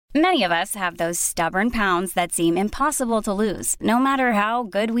Many of us have those stubborn pounds that seem impossible to lose, no matter how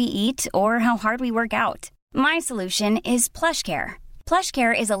good we eat or how hard we work out. My solution is PlushCare.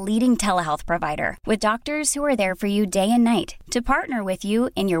 PlushCare is a leading telehealth provider with doctors who are there for you day and night to partner with you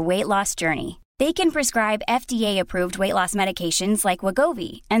in your weight loss journey. They can prescribe FDA-approved weight loss medications like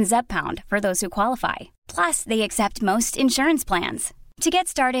Wegovy and Zepbound for those who qualify. Plus, they accept most insurance plans. To get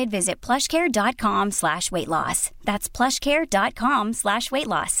started, visit plushcare.com/weightloss. That's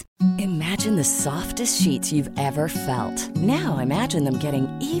plushcare.com/weightloss. Imagine the softest sheets you've ever felt. Now imagine them getting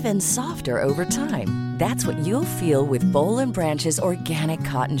even softer over time. That's what you'll feel with Boll & Branch's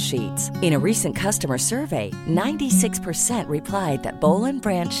organic cotton sheets. In a recent customer survey, 96% replied that Boll &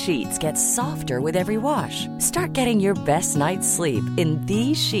 Branch sheets get softer with every wash. Start getting your best night's sleep in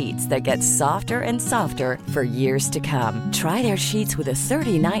these sheets that get softer and softer for years to come. Try their sheets with a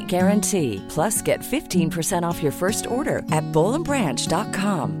 30-night guarantee. Plus, get 15% off your first order at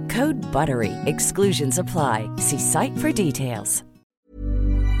bollandbranch.com. Code BUTTERY. Exclusions apply. See site for details.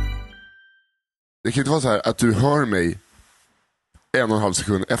 Det kan inte vara så här att du hör mig 1,5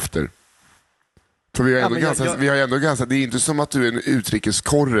 sekund efter. För vi har ändå ganska, det är inte som att du är en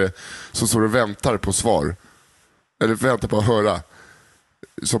utrikeskorre som står och väntar på svar. Eller väntar på att höra.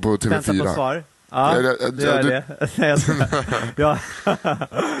 Som på TV4. Väntar på svar? Ja, det gör det. Ja.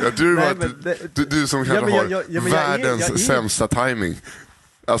 Du som kanske har världens sämsta timing.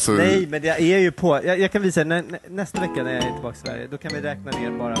 Alltså... Nej, men jag är ju på. Jag kan visa nästa vecka när jag är tillbaka i Sverige. Då kan vi räkna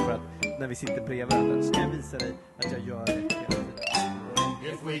ner bara för att när vi sitter bredvid varandra så kan jag visa dig att jag gör det. If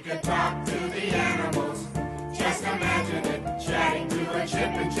we could talk to the animals, just imagine it, chatting to a chip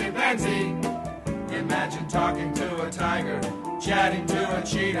and chimpanzee. Imagine talking to a tiger, chatting to a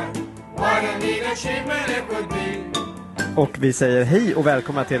cheetah. What a neat achievement it would be. Och vi säger hej och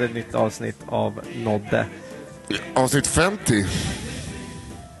välkomna till ett nytt avsnitt av Nodde. Avsnitt 50.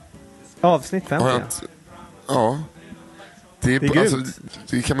 Avsnitt 50. Ja. Det är grymt. alltså,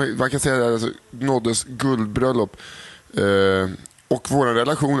 man kan säga att alltså, Noddes guldbröllop. Och vår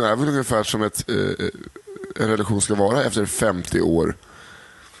relation är väl ungefär som en relation ska vara efter 50 år.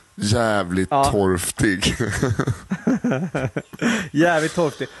 Jävligt torftig. Jävligt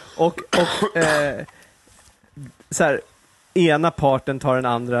torftig. Och så här, ena parten tar den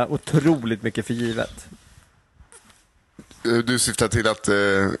andra otroligt mycket för givet. Du syftar till att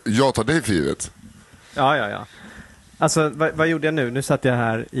jag tar dig för givet? Ja. Alltså, vad gjorde jag nu? Nu satt jag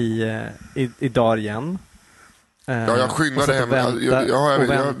här i dag igen. Jag skyndade hem.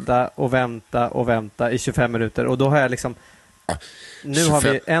 Vänta i 25 minuter. Och då har jag liksom... Nu har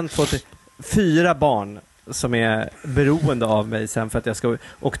vi 1, 2, 3, 4 barn som är beroende av mig sen för att jag ska...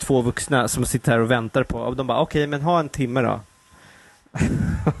 Och 2 vuxna som sitter här och väntar på. Och de bara, okej, men ha en timme då.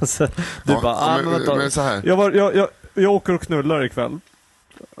 Så, men så här. Jag åker och knullar ikväll.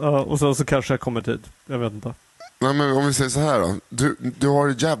 Och så kanske jag kommer tid. Jag vet inte. Nej, men om vi säger så här då. Du har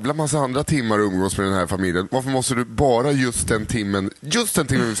en jävla massa andra timmar att umgås med den här familjen. Varför måste du bara just den timmen vi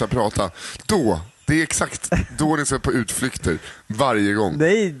ska prata? Det är exakt då ni ska på utflykter varje gång.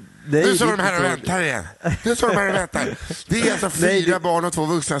 Nej, nu står de här och väntar igen. Det är alltså 4 barn och 2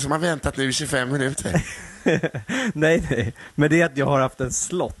 vuxna som har väntat nu i 25 minuter. nej. Men det är att jag har haft en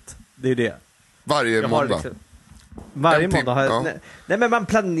slott. Det är det. Varje måndag. Varje måndag har jag... Nej, men man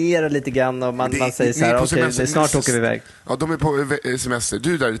planerar lite grann och man säger så här, okej, snart åker vi iväg. Ja, de är på semester.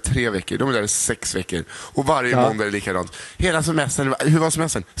 Du är där i 3 veckor, de är där i 6 veckor. Och varje måndag är det likadant. Hela semestern, hur var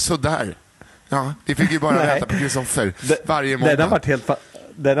semestern? Så där. Ja, vi fick ju bara vänta på Kristoffer varje måndag. Den har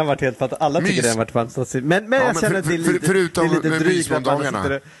varit helt fattat. Alla tycker den har varit fantastisk. Men jag känner att det är lite, förutom det är lite drygt att man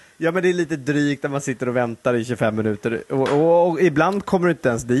sitter... Ja, men det är lite drygt att man sitter och väntar i 25 minuter. Och ibland kommer du inte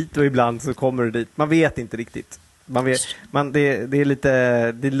ens dit och ibland så kommer du dit. Man vet inte riktigt. Det är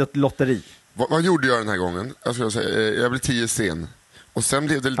lite lotteri. Vad gjorde jag den här gången? Jag blev 10 sen. Och sen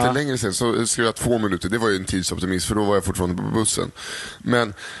blev det lite längre sen. Så skrev jag 2 minuter. Det var ju en tidsoptimist, för då var jag fortfarande på bussen.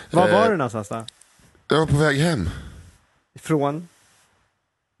 Men var var du någonstans då? Jag var på väg hem. Från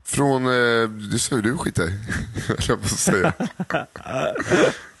det sa ju du skit där. Jag får säga.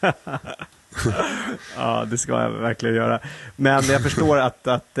 Ja, det ska jag verkligen göra. Men jag förstår att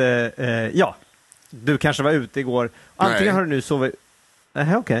du kanske var ute igår. Antingen har du nu sovit...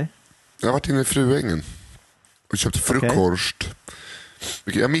 Nej, okej. Jag har varit inne i Fruängen och köpt frukost.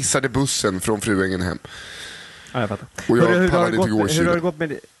 Okay. Jag missade bussen från Fruängen hem. Ja, jag fattar. Och jag pallade inte gå i hur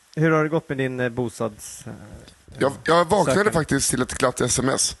har det gått med din bostads... Jag vaknade faktiskt till ett glatt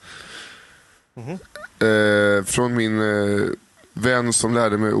sms. Från min vän som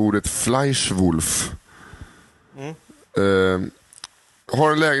lärde mig ordet Fleischwolf.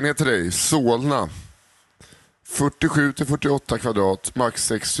 Har en lägenhet till dig, Solna. 47-48 kvadrat, max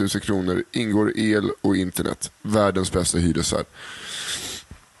 6 000 kronor, ingår el och internet. Världens bästa hyresvärd.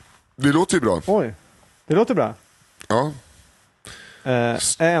 Det låter ju bra. Oj, det låter bra. Ja.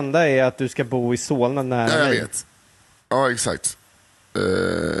 Enda är att du ska bo i Solna nära jag mig. vet. Ja, exakt.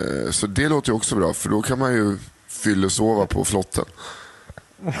 Så det låter ju också bra, för då kan man ju fyllesova på flotten.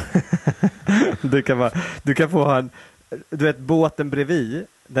 Du kan få ha en, du vet, båten bredvid,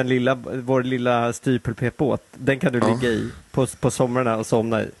 vår lilla styrpulpetbåt, den kan du ligga i på somrarna och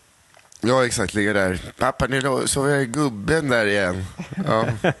somna i. Ja, exakt, ligga där. Pappa, nu så är gubben där igen. Ja.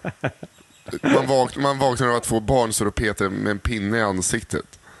 Man vaknar av att få barn så då petar med en pinne i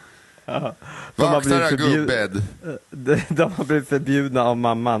ansiktet. Ja. Vakna där, gubben. De har blivit förbjudna av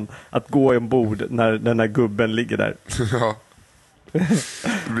mamman att gå ombord när den här gubben ligger där. Ja.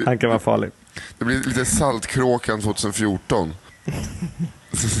 Han kan vara farlig. Det blir lite Saltkråkan 2014.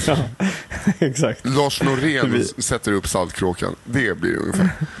 Ja, exakt. Lars Norén sätter upp Saltkråkan. Det blir ungefär.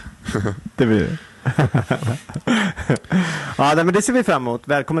 Det blir det. Ja, men det ser vi fram emot.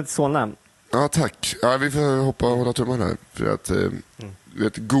 Välkommen till Solna. Ja, tack. Ja, vi får hoppa och hålla tummarna här. För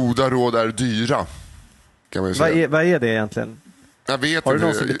att goda råd är dyra, kan man ju säga. Vad är det egentligen? Jag vet har,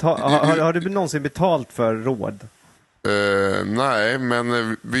 inte. Har du någonsin betalt för råd? Nej, men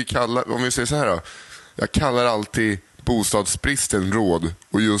om vi säger så här då. Jag kallar alltid bostadsbristen råd.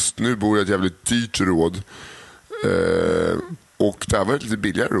 Och just nu bor jag ett jävligt dyrt råd. Och det här var ett lite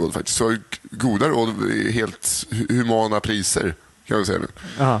billigare råd faktiskt. Så goda råd är helt humana priser, kan man säga nu.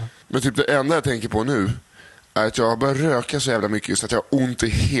 Aha. Men typ det enda jag tänker på nu är att jag har börjat röka så jävla mycket så att jag har ont i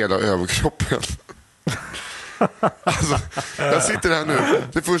hela överkroppen. Alltså, jag sitter här nu.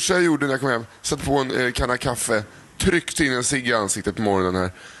 Det första jag gjorde när jag kom hem, satt på en kanna kaffe, tryckte in en cigg i ansiktet på morgonen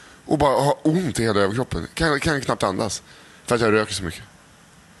här och bara har ont i hela överkroppen. Kan knappt andas för att jag röker så mycket.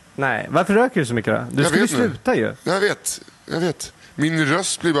 Nej, varför röker du så mycket då? Du skulle sluta ju. Jag vet. Min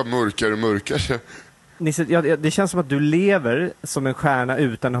röst blir bara mörkare och mörkare. Nisse, det känns som att du lever som en stjärna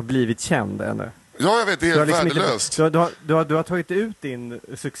utan att ha blivit känd ännu. Ja, jag vet, det är helt värdelöst. Du har tagit ut din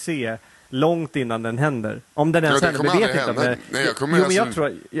succé långt innan den händer. Om den ens händer, det vet jag inte.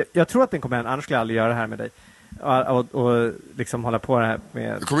 Jag tror att den kommer hända, annars skulle jag aldrig göra det här med dig. Och liksom hålla på det här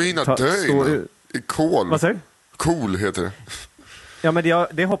med... Du kommer in att dö i kol. Vad säger du? Cool heter det. Ja, men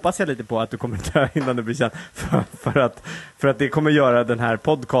det hoppas jag lite på, att du kommer dö innan du blir känd. För att det kommer göra den här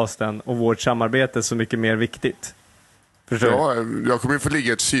podcasten och vårt samarbete så mycket mer viktigt. Förstår du? Jag kommer få ligga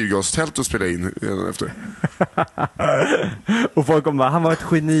i ett syrgastält och spela in redan efter. Och folk kommer bara, han var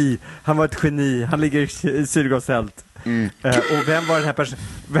ett geni, han ligger i syrgastält. Och vem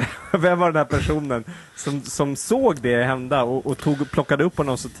var den här personen som såg det hända och plockade upp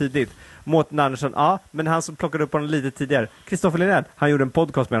honom så tidigt? Mårten Andersson, ja, men han som plockade upp honom lite tidigare, Kristoffer Linell, han gjorde en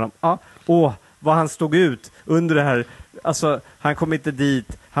podcast med honom. Ja, vad han stod ut under det här. Alltså, han kom inte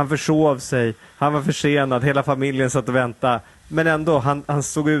dit, han försov sig, han var försenad, hela familjen satt och väntade. Men ändå, han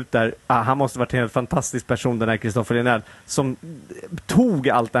stod ut där. Han måste varit en helt fantastisk person, den här Kristoffer Linell, som tog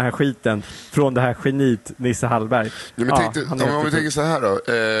allt den här skiten från det här genit Nisse Hallberg. Ja, men om vi tänker så här då,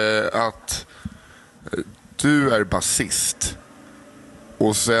 att du är basist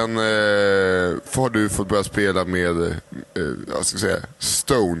och sen får du fått börja spela med jag ska säga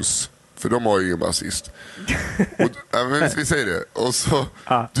Stones, för de har ju ingen basist. Men vi säger det. Och så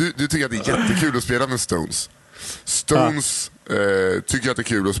du tycker att det är jättekul att spela med Stones. Stones tycker att det är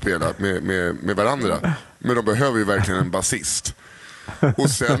kul att spela med varandra. Men de behöver ju verkligen en basist. Och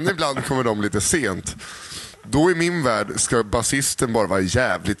sen ibland kommer de lite sent. Då i min värld ska basisten bara vara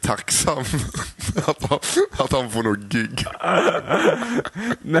jävligt tacksam att han får något gig.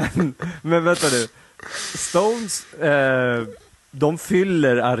 Men vänta nu. Stones de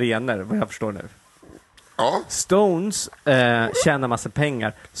fyller arenor, vad jag förstår nu. Ja. Stones tjänar massa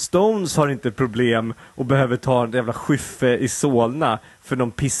pengar. Stones har inte problem och behöver ta en jävla skyffe i Solna för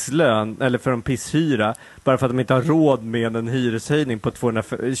någon pisslön eller för en pisshyra, bara för att de inte har råd med en hyreshöjning på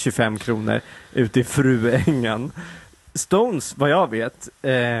 225 kronor ute i Fruängen. Stones, vad jag vet,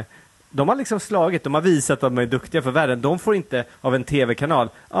 de har liksom de har visat att de är duktiga för världen. De får inte av en tv-kanal.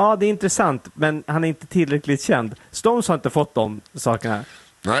 Ja, det är intressant, men han är inte tillräckligt känd. Stones har inte fått de sakerna.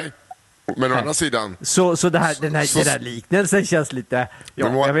 Nej. Men å andra sidan... Så den där liknelsen känns lite...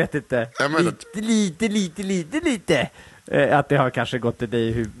 Ja, jag vet inte. Lite. Att det har kanske gått till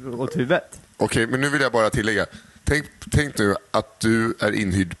dig åt huvudet. Okej, men nu vill jag bara tillägga. Tänk nu att du är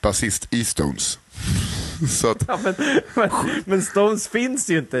inhyrd basist i Stones. Så att... Ja, men Stones finns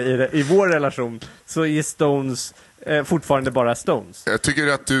ju inte i vår relation. Så är Stones fortfarande bara Stones. Jag tycker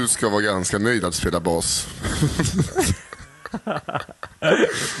att du ska vara ganska nöjd att spela bas.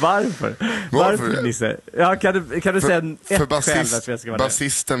 Varför Nisse? Ja, kan du säga ett skäl varför jag ska vara där?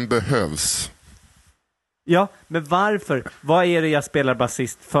 Basisten behövs. Ja, men varför? Vad är det jag spelar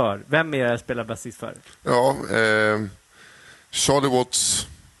basist för? Vem är det jag spelar basist för? Ja, Charlie Watts.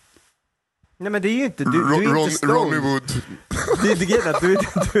 Nej, men det är ju inte... Du är inte Stones. Ronnie Wood. Du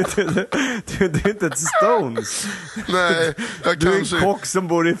är inte ett Stones. Nej, du är en kock som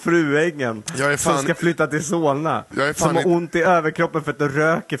bor i Fruängen. Som ska flytta till Solna. Som har ont i överkroppen för att du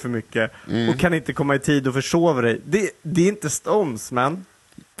röker för mycket. Och kan inte komma i tid och försova dig. Det är inte Stones, man.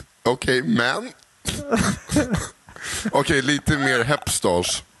 Okej, men... Okej, lite mer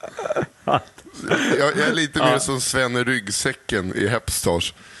Hepstars. Jag är lite mer som Sven Ryggsäcken i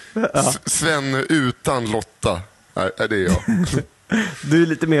Hepstars. Sven utan Lotta är det jag. Du är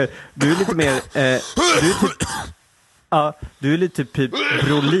lite mer du är lite typ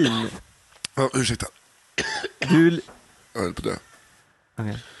Brolin. Ursäkta. Jag höll på det.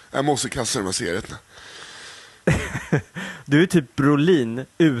 Okay. Jag måste kasta de här cigaretterna. Du är typ Brolin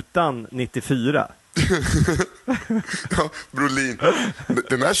utan 94. Ja, Brolin.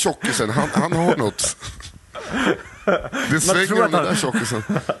 Den där tjockisen, han har något. Det svänger om den där tjockisen.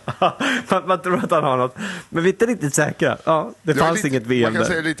 Man tror att han har något. Men vi är inte riktigt säkra. Ja, det fanns inget VM man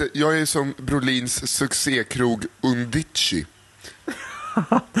kan säga lite, jag är som Brolins succékrog Undici.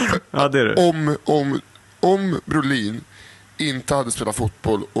 Ja, det är det. Om Brolin inte hade spelat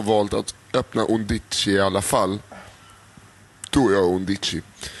fotboll och valt att öppna Undici i alla fall, då är jag Undici.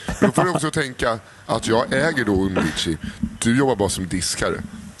 Men då får du också tänka att jag äger då Undici. Du jobbar bara som diskare.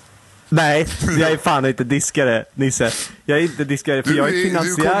 Nej, jag är fan inte diskare, Nisse. Jag är inte diskare, för jag är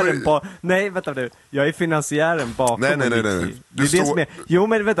finansiären på... Nej, vänta nu. Jag är finansiären bakom. Nej. Det är det som är... Jo,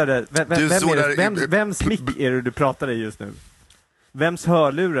 men vänta nu. Vems mick är det du pratar i just nu? Vems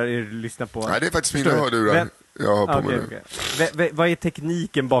hörlurar är det du lyssnar på? Nej, det är faktiskt mina hörlurar. Jag har på mig okay. Vad är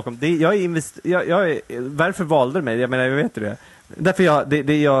tekniken bakom? Varför valde du mig? Jag menar, jag vet det. Därför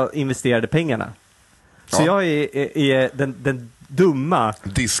jag investerade pengarna. Så jag är den dumma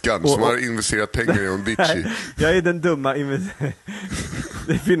diskan som har investerat pengar i Ondici. Jag är den dumma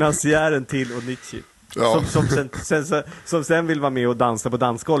finansiären till Ondici. Ja. Som sen vill vara med och dansa på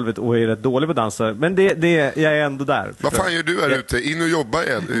dansgolvet och är rätt dålig på dansa. Men jag är ändå där. Vad fan gör du här ute? In och jobba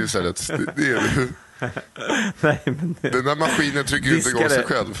istället. Det är du. Nej, men den där maskinen trycker ju inte igång sig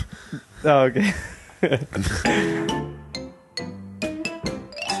själv. Ja, okej.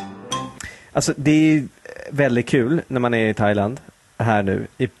 Alltså, det är väldigt kul när man är i Thailand, här nu,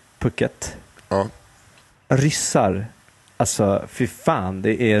 i Phuket. Ja. Ryssar. Alltså, fy fan,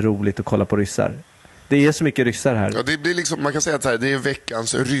 det är roligt att kolla på ryssar. Det är så mycket ryssar här. Ja, det blir liksom, man kan säga att det är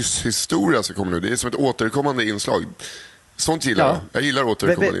veckans rysshistoria som kommer nu. Det är som ett återkommande inslag. Sånt gillar jag. Jag gillar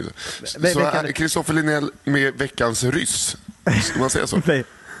återkommande inslag. Så Kristoffer Linell med veckans ryss. Ska man säga så?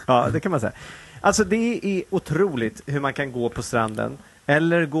 Ja, det kan man säga. Alltså, det är otroligt hur man kan gå på stranden,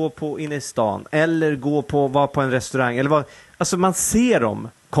 eller gå på inne i stan, eller vara på en restaurang, eller alltså man ser dem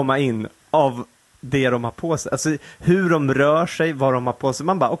komma in av det de har på sig. Alltså hur de rör sig, vad de har på sig.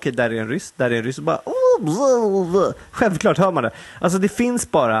 Man bara, okej, där är en ryss och bara, självklart hör man det. Alltså det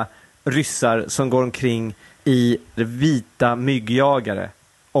finns bara ryssar som går omkring i vita myggjagare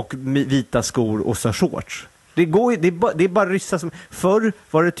och vita skor och så shorts. Det är bara ryssar som... Förr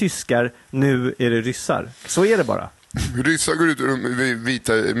var det tyskar, nu är det ryssar. Så är det bara. Ryssar går ut med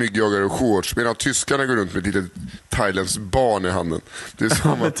vita myggjagare och shorts, medan tyskarna går runt med ett litet thailändsk barn i handen. Det är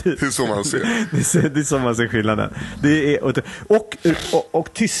så man ser. Det är så man ser skillnaden. Det är, och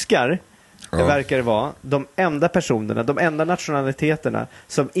tyskar, det verkar det vara, de enda personerna, de enda nationaliteterna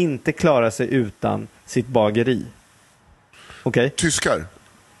som inte klarar sig utan sitt bageri. Okej?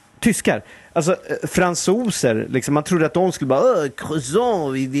 Tyskar. Alltså fransoser, liksom, man trodde att de skulle bara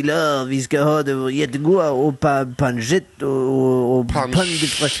croissant, vi ska ha det jättegoda och panchet och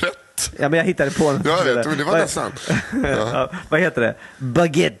panchet. Ja, men jag hittade på den. Jag vet, men det var nästan. Ja. Vad heter det?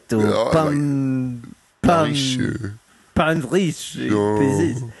 Baguette och panriche.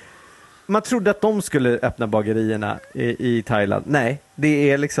 Precis. Man trodde att de skulle öppna bagerierna i Thailand. Nej,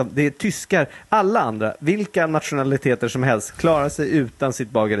 det är tyskar. Alla andra, vilka nationaliteter som helst, klarar sig utan sitt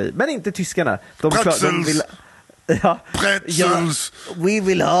bageri. Men inte tyskarna. De vill... Ja, vi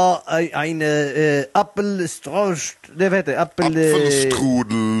vill ha en apfelstrudel. Det vet jag,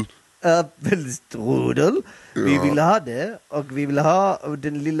 apfelstrudel. Vi vill ha det, och vi vill ha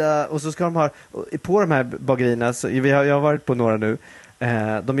den lilla, och så ska de ha på de här bagerierna, så jag har varit på några nu.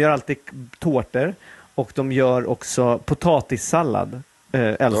 De gör alltid tårtor, och de gör också potatissallad.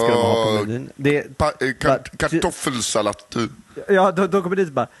 älskar de att ha på menyn. Kartoffelsallad. Ja, då kommer det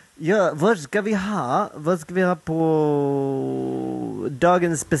bara, ja, vad ska vi ha? Vad ska vi ha på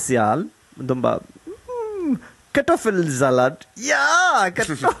dagens special? De bara, kartoffelsallad. Ja,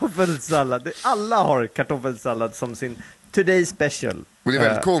 kartoffelsallad. Alla har kartoffelsallad som sin Today special. Och det är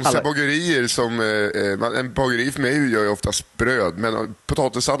väldigt konstiga bagerier som en bageri för mig gör ju oftast bröd, men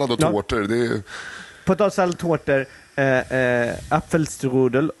potatissallad och tårtor, det är... Potatissallad, tårtor,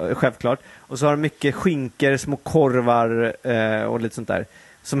 apfelstrudel, självklart. Och så har de mycket skinkor, små korvar och lite sånt där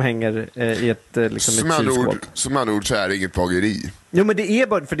som hänger i ett liksom ett kylskåp. Som andra ord så är det inget bageri. Jo, men det är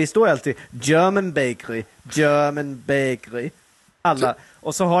bara, för det står alltid German bakery. Alla.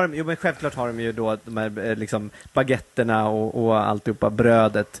 Och så har de, men självklart har de ju då de här liksom baguetterna och alltihopa,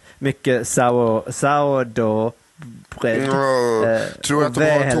 brödet. Mycket sourdough bröd. Tror att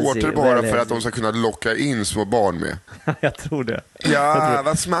de har tårtor bara för att de ska kunna locka in små barn med? Jag tror det. Ja,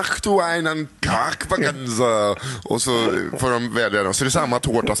 vad smakar du einen Kakvaganza? Och så får de välja dem. Så det är samma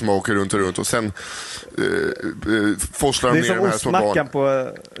tårta som åker runt och runt. Och sen forslar de ner de här små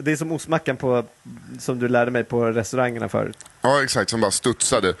barn. Det är som ostmackan på, som du lärde mig på restaurangerna förut. Ja, exakt, som bara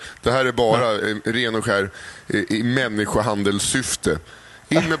studsade. Det här är bara ren och skär i människohandelssyfte.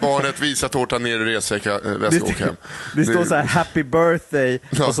 In med barnet, visa tårtan ner i resväska och åka hem. Det står så här, happy birthday,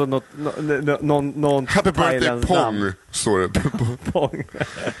 och så någon happy birthday Pong, står det. Pong.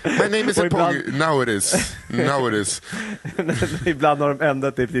 My name is Pong, now it is. Ibland har de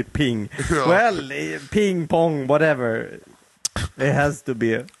ändrat det till ping. Ja. Well, ping, pong, whatever. It has to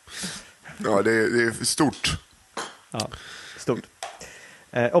be. Ja, det är stort. Ja, stort.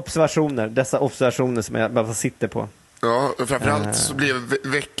 Dessa observationer som jag bara sitter på. Ja, framförallt så blev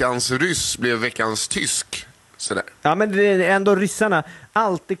veckans ryss veckans tysk. Sådär. Ja, men det är ändå ryssarna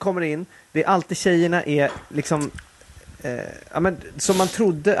alltid kommer in. Det är alltid tjejerna är liksom ja, men som man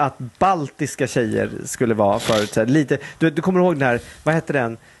trodde att baltiska tjejer skulle vara förut. Så lite, du kommer ihåg den här, vad heter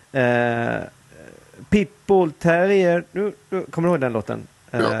den? Pitbull Terrier. Du kommer ihåg den låten?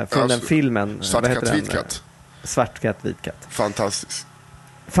 Från den filmen. Svartkatt, vitkatt. Svartkatt, vitkatt.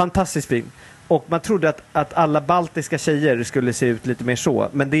 Fantastisk film. Och man trodde att alla baltiska tjejer skulle se ut lite mer så.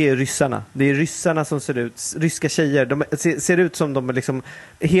 Men det är ryssarna. Det är ryssarna som ser ut. Ryska tjejer. De ser ut som de liksom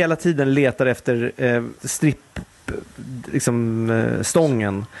hela tiden letar efter stripp liksom,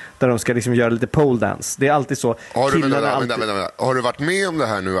 stången. Där de ska liksom göra lite pole dance. Det är alltid så. Har du varit med om det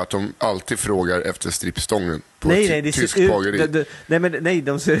här nu? Att de alltid frågar efter strippstången? Nej, det ser ut, nej,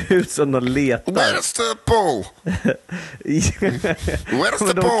 de ser ut som de letar. Where's the pole? Where's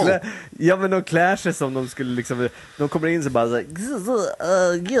the pole? Ja, men de klär sig som de skulle liksom, de kommer in så bara så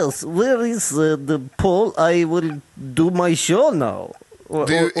yes, where is the pole? I will do my show now.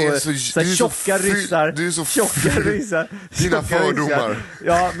 Tjocka ryssar. Dina fördomar.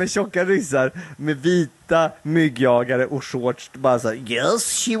 Ja, med tjocka ryssar med vita myggjagare och shorts, bara så här,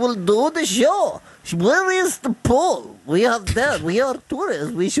 yes, she will do the show. Where is the pole? We have that. We are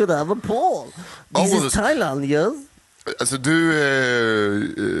tourists. We should have a pole. This is Thailand, yes. Alltså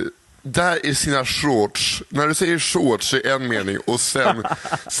där är sina shorts. När du säger shorts i en mening och sen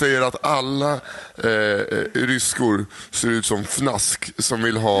säger att alla ryskor ser ut som fnask som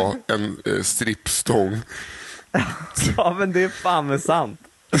vill ha en strippstång. Ja, men det är fan med sant.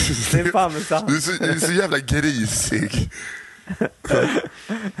 Det är fan med sant. Du är så jävla grisig.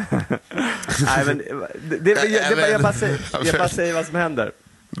 Nej, men jag bara säger vad som händer.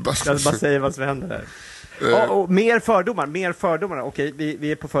 Jag bara säger vad som händer här. Och mer fördomar. Okej,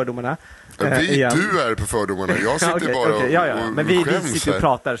 vi är på fördomarna. Du är på fördomarna. Jag sitter bara och men vi sitter och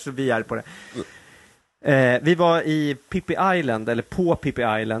pratar, så vi är på det. Vi var i Pippi Island, eller på Pippi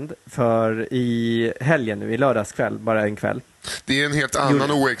Island, för i helgen nu, i lördagskväll, bara en kväll. Det är en helt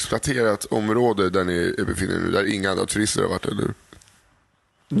annan oexploaterat område där ni befinner er nu, där inga andra turister har varit, eller hur?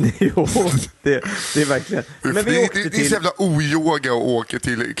 Jo, det är verkligen. Men vi det är så jävla oyoga och åka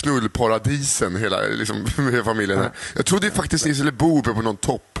till knullparadisen hela med familjen här. Jag trodde faktiskt ni skulle bo uppe på någon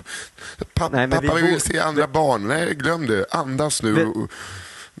topp. Pappa vill se andra barn. Nej, glöm det. Andas nu.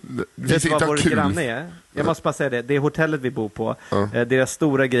 Vet du vad vår granne är? Jag måste bara säga det. Det är hotellet vi bor på. Deras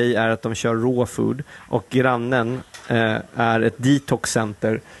stora grej är att de kör raw food. Och grannen är ett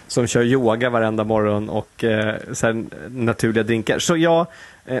detox-center som kör yoga varenda morgon och sen naturliga drinkar. Så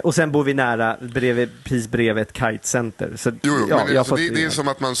och sen bor vi nära, precis bredvid ett kitecenter. Så det är som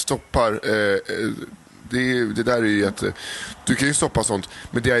att man stoppar det där är ju du kan ju stoppa sånt,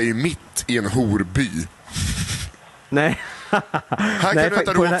 men det är ju mitt i en horby. Nej. Här kan du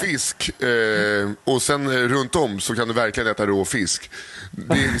äta rå fisk och sen runt om så kan du verkligen äta rå fisk.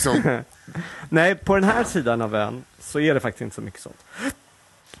 Det är liksom... Nej, på den här sidan av ön så är det faktiskt inte så mycket sånt.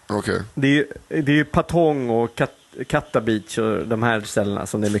 Okej. Det är ju Patong och Katta Beach och de här ställena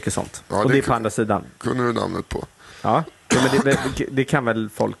som det är mycket sånt. Ja, och det är på andra sidan. Kunde du namnet på? Ja, men det kan väl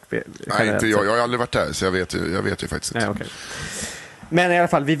folk... Nej, inte jag. Jag har aldrig varit där, så jag vet ju faktiskt inte. Nej, okay. Men i alla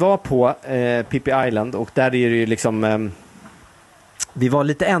fall, vi var på Phi Island och där är det ju liksom... vi var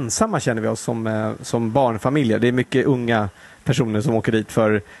lite ensamma, känner vi oss, som barnfamiljer. Det är mycket unga personer som åker dit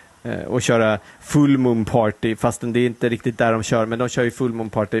för att köra full moon party, fastän det är inte riktigt där de kör, men de kör ju full moon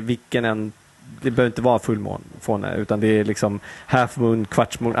party, det behöver inte vara fullmåne, utan det är liksom half moon,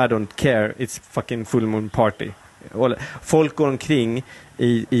 kvarts moon, I don't care, it's fucking full moon party. Och folk går omkring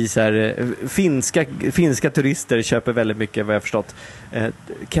i så här, finska turister köper väldigt mycket, vad jag förstått,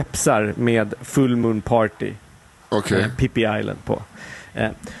 kepsar med full moon party. Phi Island på.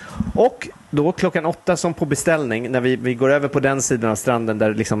 Och då 8:00 som på beställning, när vi går över på den sidan av stranden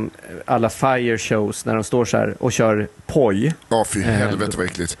där liksom alla fire shows, när de står så här och kör poj. Ja, för helvete vad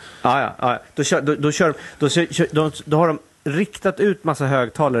äckligt. Ja. Då har de riktat ut massa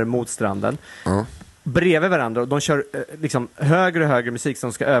högtalare mot stranden. Ja. Bredvid varandra, och de kör liksom högre och högre musik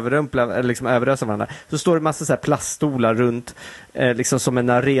som ska överösa varandra. Så står det massa så här plaststolar runt, liksom som en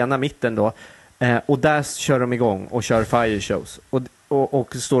arena mitten då. Och där kör de igång och kör fire shows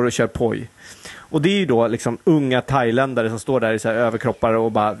och står och kör poj. Och det är ju då liksom unga thailändare som står där i så här överkroppar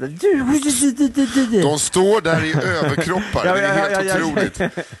och bara... De står där i överkroppar, det är helt otroligt.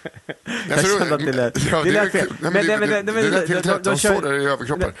 Jag kände att det lät... De står där i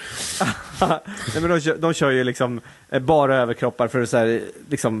överkroppar. Nej, men de kör ju liksom bara överkroppar för att så här,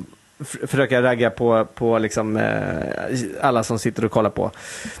 liksom försöka ragga på liksom alla som sitter och kollar på.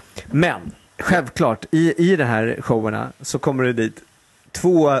 Men självklart, i de här showerna så kommer det dit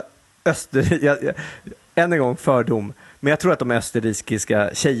två än en gång fördom, men jag tror att de är österrikiska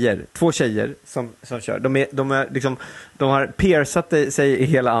tjejer, två tjejer som kör. De är liksom, de har piercat sig i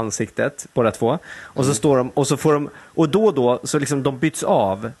hela ansiktet, båda två, och så står de och så får de, och då så liksom de byts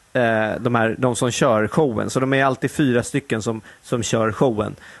av, de som kör showen, så de är alltid 4 stycken som kör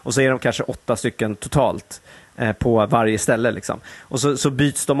showen, och så är de kanske 8 stycken totalt på varje ställe liksom. Och så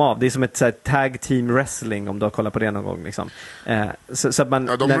byts de av. Det är som ett så här, tag team wrestling, om du har kollat på det någon gång liksom. Så att man,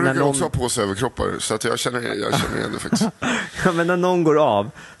 ja, de brukar också ha på sig överkroppar, så att jag känner igen det faktiskt. Ja, men när någon går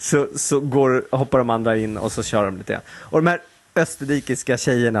av så hoppar de andra in och så kör de lite. Och de här österrikiska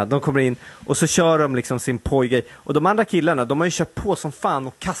tjejerna, de kommer in och så kör de liksom sin pojgrej. Och de andra killarna, de har ju kört på som fan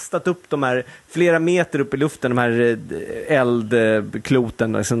och kastat upp de här flera meter upp i luften, de här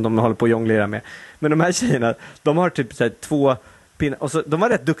eldkloten som de håller på att jonglera med. Men de här tjejerna, de har typ så här 2 pinnar, och så, de var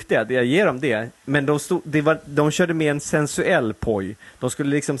rätt duktiga, jag ger dem det. Men de körde med en sensuell poj. De skulle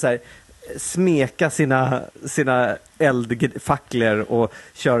liksom så här smeka sina eldfacklor och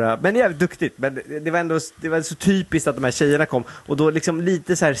köra, men jävligt duktigt. Men det var så typiskt att de här tjejerna kom, och då liksom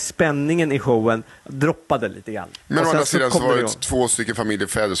lite så här spänningen i showen droppade lite grann. Men å andra sidan så var det 2 stycken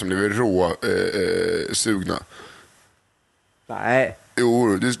familjefäder som blev sugna. Nej.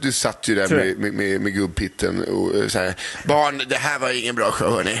 Jo, du satt ju där med gubbpitten och så här, barn, det här var ingen bra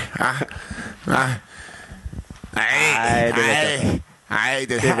show, hörni. Nej,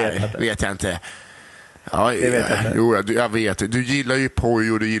 det här vet jag inte. Ja, jag vet det. Du gillar ju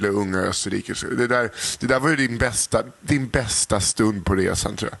poj och du gillar unga Österrike. Det där var ju din bästa stund på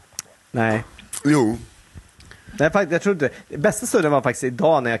resan, tror jag. Nej. Jo. Nej, jag tror inte. Bästa stunden var faktiskt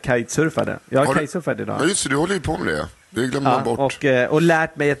idag när jag kitesurfade. Jag kitesurfade idag. Ja, just det, du håller ju på med det. Det glömde man bort. Och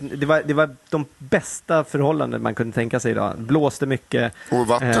lärt mig att det var de bästa förhållanden man kunde tänka sig idag. Blåste mycket. Och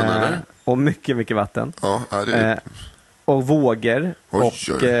vatten, eller? Och mycket, mycket vatten. Ja, det är och vågor.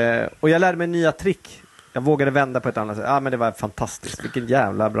 Och jag lärde mig nya trick. Jag vågade vända på ett annat sätt. Ja, men det var fantastiskt. Vilken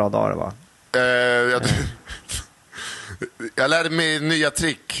jävla bra dag det var. Jag lärde mig nya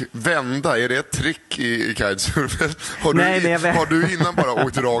trick. Vända, är det ett trick i kitesurfen? Har du innan bara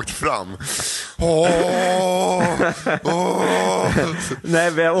åkt rakt fram?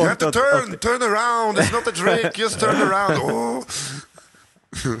 Nej, vi har åkt... You have to turn around. It's not a trick, just turn around.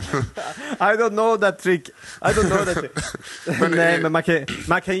 I don't know that trick. Men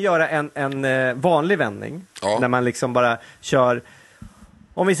man kan göra en vanlig vändning. Ja. När man liksom bara kör...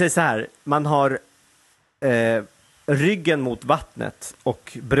 Om vi säger så här. Man har ryggen mot vattnet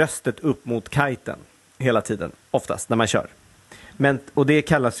och bröstet upp mot kiten hela tiden. Oftast när man kör. Och det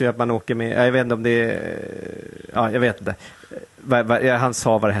kallas ju att man åker med... Jag vet inte om det är... Ja, jag vet inte. Han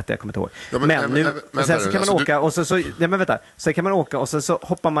sa vad det hette, jag kommer inte ihåg. Ja, men sen så kan man åka och sen kan man åka och sen så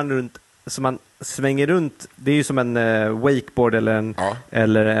hoppar man runt, så man svänger runt. Det är ju som en wakeboard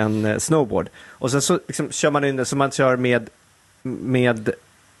eller en snowboard. Och sen så liksom kör man in, så man kör med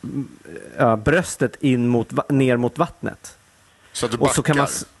bröstet ner mot vattnet. Så att du backar?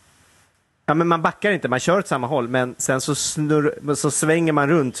 Ja, men man backar inte, man kör åt samma håll, men sen så så svänger man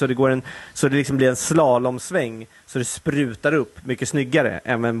runt så det går så det liksom blir en slalomsväng, så det sprutar upp mycket snyggare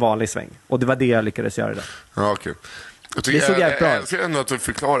än en vanlig sväng. Och det var det jag lyckades göra där. Ja, okej. Det såg jävligt bra. Jag älskar ändå att du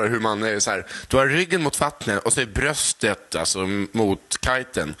förklarar hur man är så här. Du har ryggen mot vattnet och så är bröstet alltså mot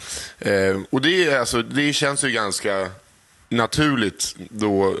kiten. Och det känns ju ganska naturligt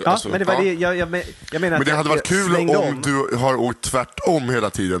då. Ja, alltså, men det var det jag menar. Men det hade varit kul om du har åkt tvärtom hela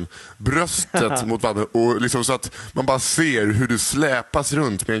tiden. Bröstet mot vattnet och liksom så att man bara ser hur du släpas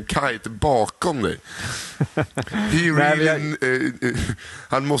runt med en kite bakom dig.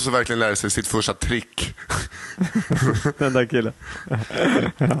 Han måste verkligen lära sig sitt första trick. Den där killen.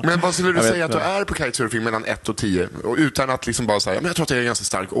 Men vad skulle du säga att du är på kitesurfing mellan 1 och 10? Och utan att liksom bara säga, men jag tror att jag är ganska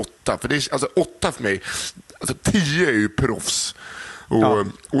stark 8. För det är, alltså 8 för mig, alltså 10 är ju proffs.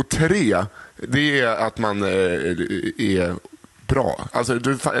 Och 3, det är att man är bra. Alltså,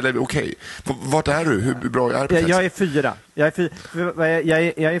 okej. Vart är du? Hur bra är du? Jag är 4.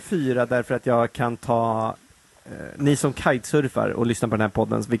 Jag är 4 därför att jag kan ta... ni som kitesurfar och lyssnar på den här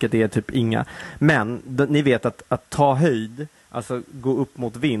podden, vilket är typ inga. Men ni vet att ta höjd, alltså gå upp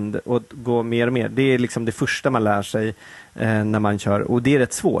mot vind och gå mer och mer, det är liksom det första man lär sig när man kör. Och det är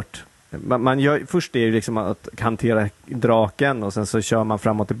rätt svårt. Först är det liksom att hantera draken och sen så kör man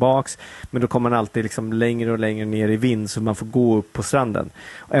fram och tillbaks, men då kommer man alltid liksom längre och längre ner i vind så man får gå upp på stranden.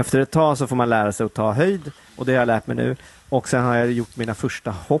 Och efter ett tag så får man lära sig att ta höjd, och det har jag lärt mig nu. Och sen har jag gjort mina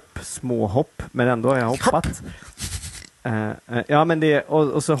första små hopp, men ändå har jag hoppat. Ja, men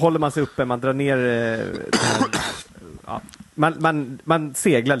och så håller man sig uppe, man drar ner man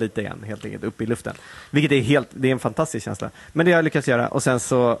seglar lite grann helt enkelt upp i luften. Vilket det är en fantastisk känsla. Men det har jag lyckats göra, och sen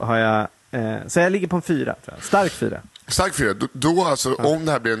så har jag så jag ligger på en 4, tror jag. Stark 4. Stark 4. Då alltså, om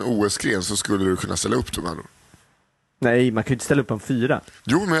det här blir en OS-gren så skulle du kunna ställa upp de här då? Nej, man kan ju inte ställa upp en 4.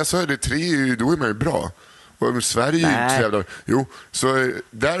 Jo, men jag sa det 3, då är man ju bra. Och Sverige är ju inte. Jo, så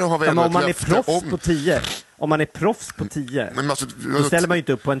där har vi ändå om man är proffs på 10. Om man är proffs på 10, alltså, då ställer man ju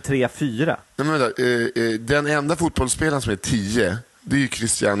inte upp på en 3-4. Den enda fotbollsspelaren som är 10, det är ju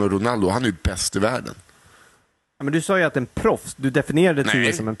Cristiano Ronaldo. Han är ju bäst i världen. Ja, men du sa ju att en proffs, du definierade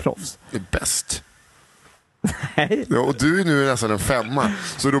 10 som en proffs. Det är bäst. Nej. Ja, och du är nu nästan en 5.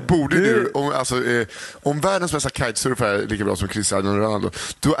 Så då borde du om världens bästa kitesurfare är lika bra som Cristiano Ronaldo,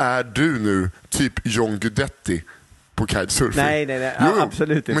 då är du nu typ John Guidetti på kitesurfing. Nej,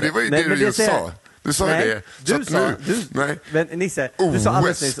 absolut inte. Men det var ju det du sa. Du sa ju det. Nej. Men Nisse, du sa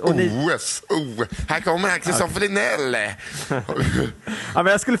alldeles nyss. OS. Här kommer Kristoffer Linell. Ja, men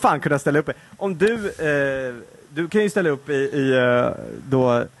jag skulle fan kunna ställa upp. Om du kan ju ställa upp i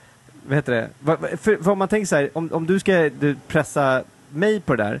då, vad heter det? För om man tänker så här, om du ska pressa mig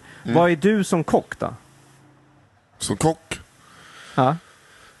på det där, vad är du som kock då? Som kock? Ja.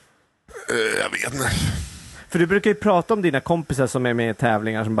 Jag vet inte. För du brukar ju prata om dina kompisar som är med i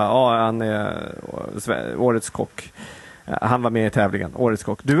tävlingar som bara, han är årets kock. Han var med i tävlingen, årets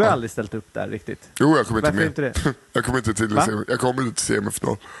kock. Du har aldrig ställt upp där riktigt. Jo, jag kommer inte med. Inte det? Jag kommer inte till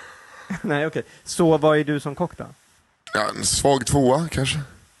semifinal. Nej, okej. Så vad är du som kock då? Ja, en svag 2 kanske.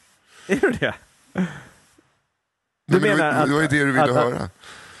 Är du det? Du menar det var ju det du ville höra.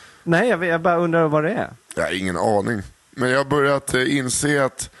 Nej, jag bara undrar vad det är. Jag har ingen aning. Men jag har börjat inse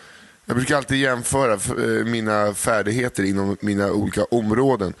att jag brukar alltid jämföra mina färdigheter inom mina olika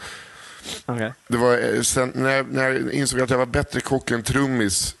områden. Okay. Det var sen när jag insåg att jag var bättre kock än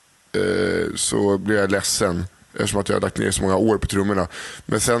trummis, så blev jag ledsen eftersom att jag har lagt ner så många år på trummorna.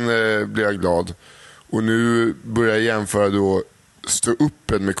 Men sen blev jag glad. Och nu börjar jag jämföra då stå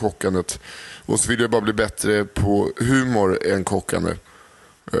uppen med kockandet. Och så vill jag bara bli bättre på humor än kockande.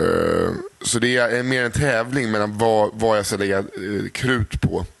 Så det är mer en tävling mellan vad jag ska lägga krut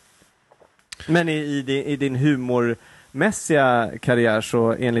på. Men i din humormässiga karriär,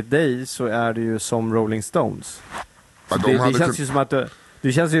 så enligt dig så är det ju som Rolling Stones. Ja, det känns ju som att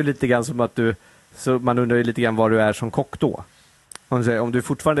det känns ju lite grann som att så man undrar ju lite grann vad du är som kock då. Om du är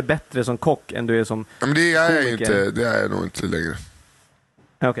fortfarande bättre som kock än du är som men det är jag inte, det är jag nog inte längre.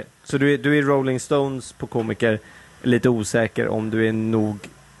 Okej. Så du är Rolling Stones på komiker, lite osäker om du är nog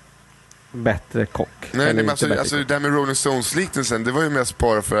bättre kock. Nej, men alltså det där med Rolling Stones-liknelsen, det var ju mest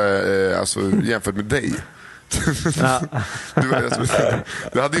bara för jämfört med dig.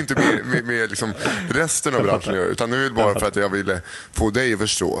 Det hade inte med liksom resten av branschen att göra, utan nu är det bara för att jag ville få dig att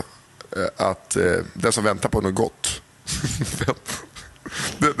förstå att den som väntar på något gott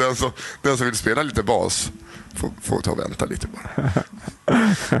den som vill spela lite bas får ta och vänta lite bara.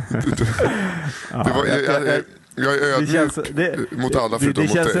 Jag är ödmjuk mot alla förutom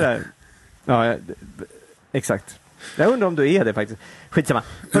mot dig. Ja, exakt. Jag undrar om du är det faktiskt. Skitsamma.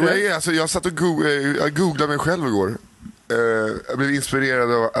 Jag satt och googlade mig själv igår. Jag blev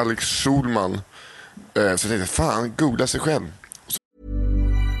inspirerad av Alex Schulman. Så jag tänkte, fan, googla sig själv.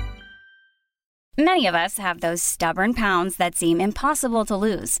 Many of us have those stubborn pounds that seem impossible to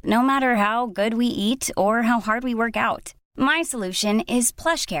lose, no matter how good we eat or how hard we work out. My solution is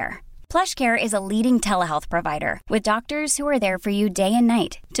PlushCare. PlushCare is a leading telehealth provider with doctors who are there for you day and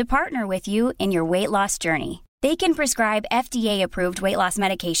night to partner with you in your weight loss journey. They can prescribe FDA-approved weight loss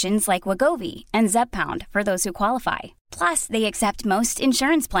medications like Wegovy and Zepbound for those who qualify. Plus, they accept most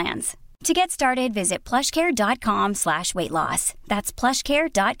insurance plans. To get started, visit plushcare.com/weightloss. That's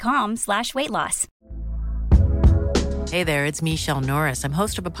plushcare.com/weightloss. Hey there, it's Michelle Norris. I'm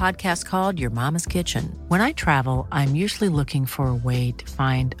host of a podcast called Your Mama's Kitchen. When I travel, I'm usually looking for a way to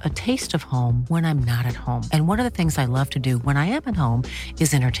find a taste of home when I'm not at home. And one of the things I love to do when I am at home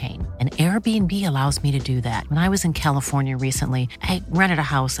is entertain. And Airbnb allows me to do that. When I was in California recently, I rented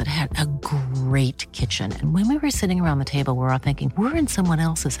a house that had a great kitchen. And when we were sitting around the table, we were all thinking, we're in someone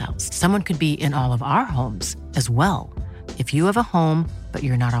else's house. Someone could be in all of our homes as well. If you have a home, but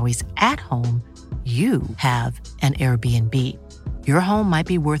you're not always at home, you have an Airbnb. Your home might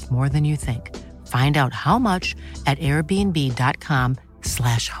be worth more than you think. Find out how much at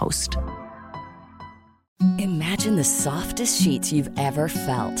airbnb.com/host. Imagine the softest sheets you've ever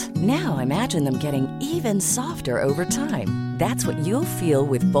felt. Now imagine them getting even softer over time. That's what you'll feel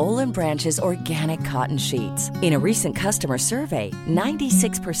with Boll & Branch's organic cotton sheets. In a recent customer survey,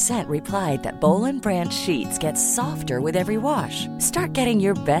 96% replied that Boll & Branch sheets get softer with every wash. Start getting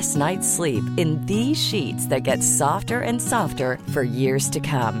your best night's sleep in these sheets that get softer and softer for years to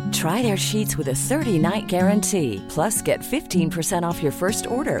come. Try their sheets with a 30-night guarantee. Plus, get 15% off your first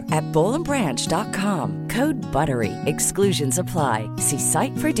order at bollandbranch.com. Code BUTTERY. Exclusions apply. See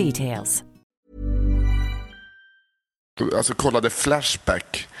site for details. Alltså kollade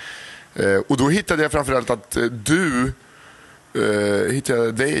Flashback. Och då hittade jag framförallt att du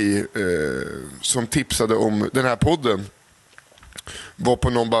hittade dig som tipsade om den här podden. Var på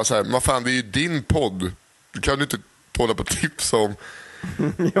någon bara så här, vad fan, det är ju din podd. Du kan ju inte hålla på tips om.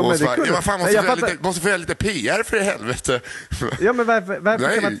 Måste få göra lite PR för i helvete. Ja, men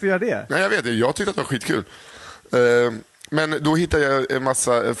varför kan man inte få göra det? Nej, jag vet det. Jag tyckte att det var skitkul. Men då hittade jag en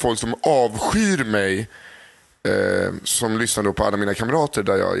massa folk som avskyr mig, som lyssnade på alla mina kamrater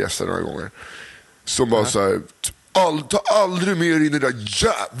där jag gästade några gånger. Som bara så här, ta aldrig mer in i det där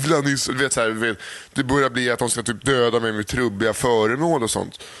jävla nyss. Vet, så här, det börjar bli att de ska typ döda mig med trubbiga föremål och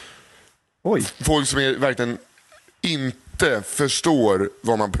sånt. Oj. Folk som är verkligen inte förstår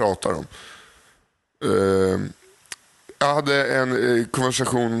vad man pratar om. Jag hade en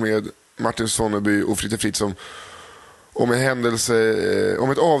konversation med Martin Sonneby och Fritte Fritzson om en händelse,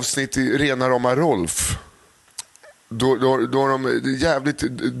 om ett avsnitt i Rena Rama Rolf. Då de jävligt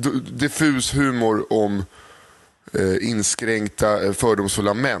diffus humor om inskränkta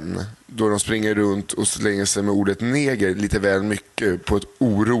fördomsfulla män. Då de springer runt och slänger sig med ordet neger lite väl mycket på ett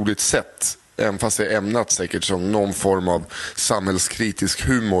oroligt sätt. Även fast det är ämnat säkert som någon form av samhällskritisk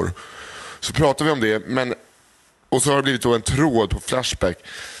humor. Så pratar vi om det. Och så har det blivit då en tråd på Flashback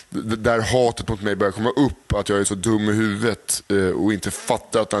där hatet mot mig börjar komma upp. Att jag är så dum i huvudet och inte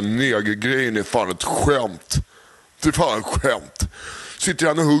fattar att den negergrejen är fan ett skämt. Det är fan skämt. Sitter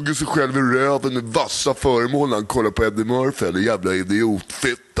han och hugger sig själv i röven med vassa föremål när han kollar på Eddie Murphy eller jävla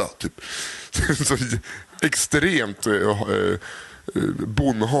idiotfitta typ. Så extremt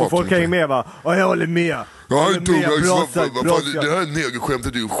bonhat. Och folk kan ju med va? Och jag håller med. Det här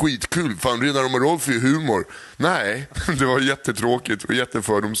negerskämtet är ju skitkul. Fan, Rena Rama Rolf är ju humor. Nej, det var jättetråkigt och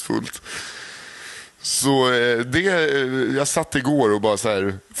jättefördomsfullt. Så jag satt igår och bara så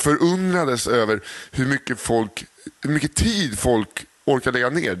här förundrades över hur mycket tid folk orkar lägga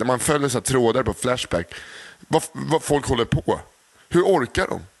ner. Där man följer så här trådar på Flashback. Vad folk håller på. Hur orkar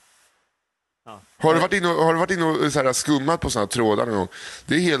de? Ja. Har du varit inne och så här skummat på såna trådar någon gång?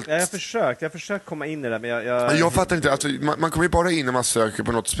 Det är helt... Jag har försökt komma in i det, men jag fattar inte. Alltså, man kommer ju bara in när man söker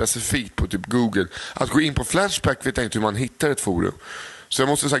på något specifikt på typ Google. Att gå in på Flashback vet jag inte hur man hittar ett forum. Så jag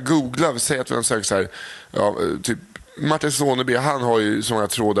måste så här googla, säga att man söker så här, ja, typ Martin Sonneby, han har ju såna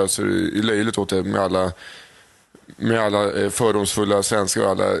trådar så det är löjligt åt det med alla fördomsfulla svenskar och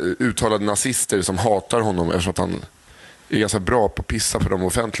alla uttalade nazister som hatar honom eftersom att han är ganska bra på att pissa på dem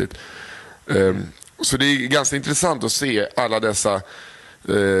offentligt. Så det är ganska intressant att se alla dessa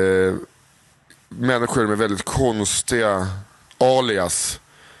människor med väldigt konstiga alias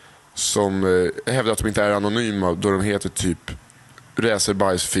som hävdar att de inte är anonyma då de heter typ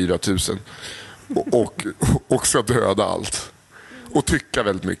Racerbajs 4000 och ska döda allt och tycka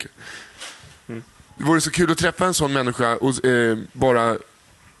väldigt mycket. Det vore så kul att träffa en sån människa och bara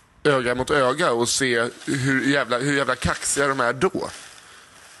öga mot öga och se hur jävla kaxiga de är då.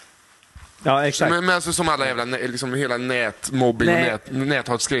 Ja, exakt. Men alltså, som alla jävla liksom hela nätmobbing och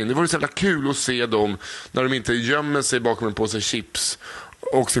näthatsgrejen. Det vore så jävla kul att se dem när de inte gömmer sig bakom en påse chips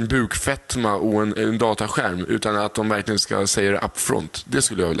och sin bukfetma och en dataskärm, utan att de verkligen ska säga det upfront. Det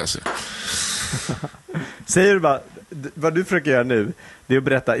skulle jag vilja se. Säger du bara, vad du försöker göra nu, det är att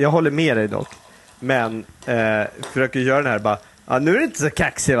berätta, jag håller med dig dock, men försöker göra den här bara, nu är det inte så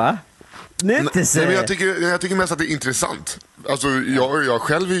kaxig, va? Nu är det inte så... Nej, men jag tycker mest att det är intressant. Alltså, jag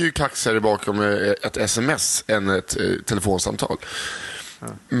själv är ju kaxigare bakom ett sms än ett telefonsamtal.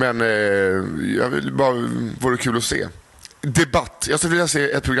 Men jag vill bara, vore kul att se. Debatt. Jag skulle vilja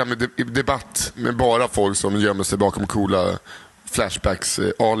se ett program med debatt med bara folk som gömmer sig bakom coola flashbacks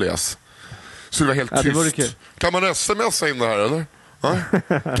alias. Så det var helt tyst. Kan man smsa in det här, eller? Ja?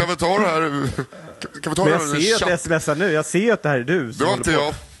 Kan vi ta det här? Kan vi ta men jag ser ju att smsar nu. Jag ser ju att det här är du. Det var inte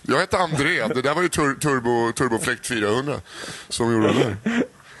jag. Jag heter André. Det där var ju Turbofläkt 400 som gjorde det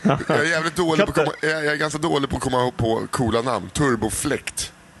där. Jag är jävligt dålig på jag är ganska dålig på att komma på coola namn.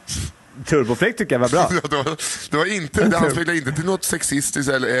 Turbofläkt. Turbofläkt tycker jag var bra. Det var inte, det anspeglade inte till något sexistiskt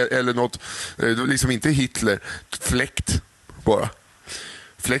eller något, liksom inte Hitler. Fläkt bara.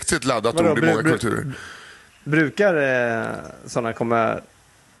 Fläkt är ett laddat ord i många kulturer. Brukar sådana komma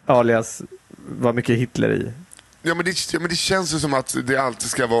alias vara mycket Hitler i? Ja, men det känns ju som att det alltid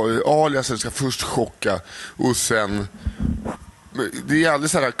ska vara aliasen ska först chocka och sen... Det är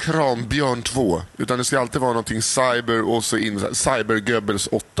aldrig så här Kranbjörn 2, utan det ska alltid vara någonting cyber och så in cyber Goebbels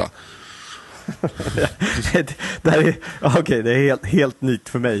 8. Okej, det är helt nytt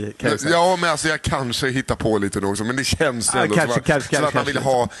för mig. Ja, men alltså jag kanske hittar på lite nog också, men det känns ändå som att man vill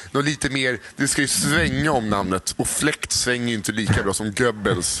ha något lite mer. Det ska ju svänga om namnet, och Fläkt svänger ju inte lika bra som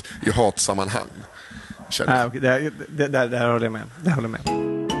Goebbels i hatsammanhang. Det håller jag med. Det håller med.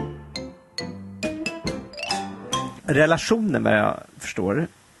 Relationen, vad jag förstår,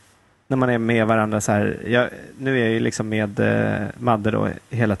 när man är med varandra så här, nu är jag ju liksom med Madde då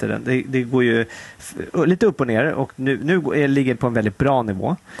hela tiden. Det går ju lite upp och ner, och nu ligger på en väldigt bra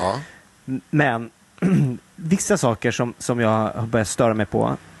nivå. Ja. Men vissa saker som jag har börjat störa mig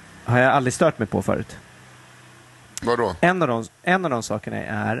på har jag aldrig stört mig på förut. Vadå? En av de sakerna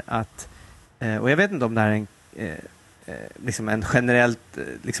är att, och jag vet inte om det här är liksom en generellt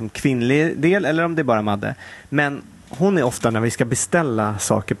liksom kvinnlig del eller om det är bara Madde, men hon är ofta när vi ska beställa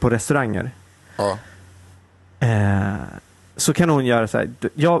saker på restauranger, så kan hon göra så här,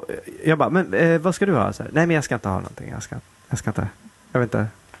 jag bara, men vad ska du ha? Så här, nej, men jag ska inte ha någonting, jag ska inte, jag vet inte.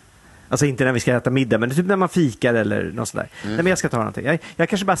 Alltså inte när vi ska äta middag, men typ när man fikar eller något sådär. Nej, men jag ska ta någonting. Jag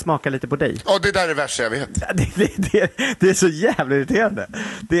kanske bara smakar lite på dig. Ja, det där är det värsta jag vet. Det är så jävla irriterande.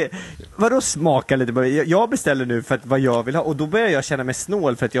 Vadå smaka lite på dig? Jag beställer nu för att vad jag vill ha, och då börjar jag känna mig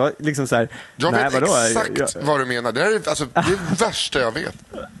snål för att jag liksom så här. Jag vet exakt vad du menar. Det är alltså det värsta jag vet.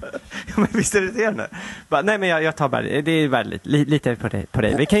 Ja, men visst är det irriterande. Bara, nej, men jag tar bara det är väldigt lite på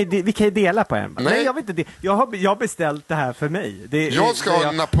dig. Vi kan ju dela på en. Nej, jag vet inte det. Jag har beställt det här för mig. Jag ska ha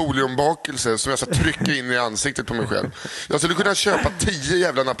en Napoleonbakelse som jag ska trycka in i ansiktet på mig själv. Jag skulle kunna köpa 10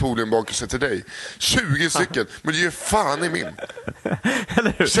 jävla Napoleonbakelser till dig. 20 stycken, men det är fan i min.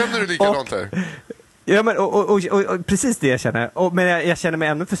 Känner du likadant där? Ja, men och precis det jag känner. Men jag känner mig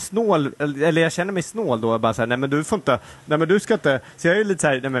ännu för snål, eller jag känner mig snål då, bara så här, nej men du får inte, nej men du ska inte, så jag är ju lite så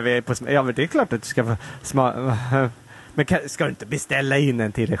här, nej men vi är på, ja men det är klart att du ska få men ska du inte beställa in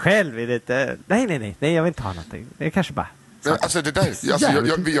en till dig själv? Är det inte, nej, jag vill inte ha någonting. Det är kanske bara alltså det där, alltså,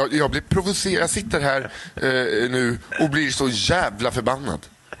 jag blir provocerad. Jag sitter här nu och blir så jävla förbannad.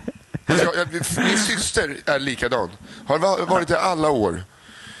 Alltså, min syster är likadan. Har varit det alla år.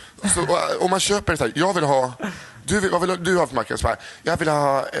 Så, om man köper det här, jag vill ha, vad vill du ha för macka? Jag vill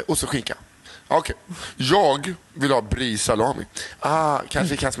ha ost och skinka. Okej. Jag vill ha brie salami. Kanske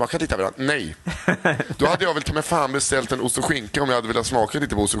vi kan smaka lite av varandra. Nej. Då hade jag väl till mig fan beställt en ost och skinka om jag hade velat smaka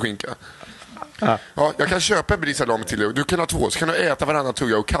lite på ost och skinka. Ja, jag kan köpa brie salami till dig. Du kan ha 2, så kan du äta varannan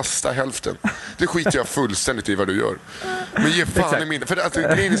tugga och kasta hälften. Det skiter jag fullständigt i vad du gör. Men ge fan i min. För alltså,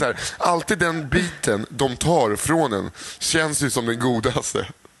 grejen är så här, alltid den biten de tar från en känns ju som den godaste.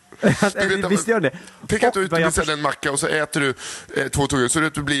 Visst gör det. Tänk att du beställer en macka och så äter du 2 tuggor, så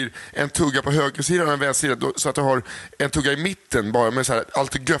att det blir en tugga på högersidan och en vänstersidan, så att du har en tugga i mitten bara med så här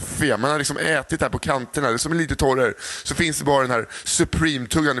allt göffiga. Man har liksom ätit här på kanterna, det är som en lite torrare. Så finns det bara den här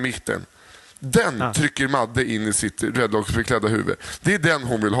Supreme-tuggan i mitten. Den trycker Madde in i sitt räddlocksbeklädda huvud. Det är den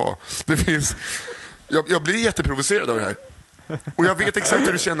hon vill ha. Det finns... Jag blir jätteprovocerad av det här. Och jag vet exakt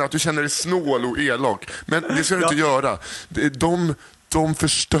hur du känner, att du känner dig snål och elak. Men det ska du inte göra. De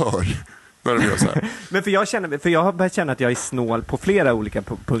förstör. när de gör så här. Men för jag har börjat känna att jag är snål på flera olika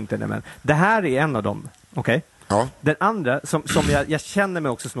punkter. Men det här är en av dem. Okej? Ja. Den andra, som jag känner mig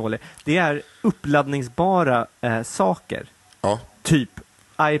också snålig, det är uppladdningsbara saker. Ja. Typ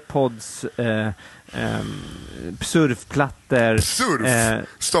iPods, surfplattor. Surf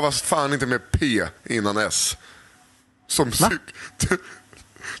stavas fan inte med P innan S. Som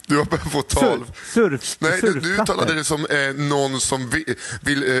du har börjat få tal. Nej, du talade det som någon som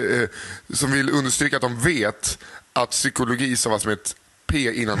vill understryka att de vet att psykologi stavas med ett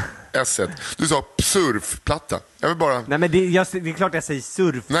P innan S-et. Du sa surfplatta. Jag vill bara... Nej, men det är klart jag säger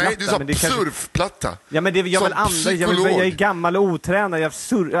surfplatta. Nej, du sa men surfplatta. Kanske... Ja, men det jag väl jag är gammal och otränad. Jag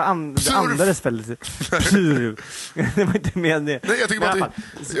andades väl. Det var inte med det. Nej, jag tycker bara att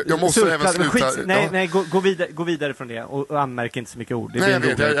jag måste även sluta. Nej, gå vidare från det och anmärk inte så mycket ord.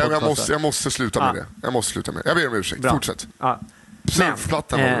 Nej, jag måste sluta med det. Jag måste sluta med det. Jag ber om ursäkt. Bra. Fortsätt. Ja.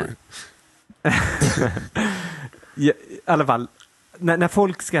 Surfplattan I alla fall, när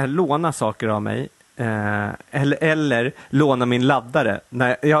folk ska låna saker av mig eller låna min laddare,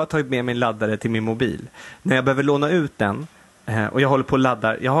 när jag har tagit med min laddare till min mobil, när jag behöver låna ut den och jag håller på att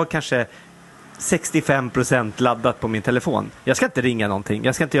ladda, jag har kanske 65% laddat på min telefon. Jag ska inte ringa någonting,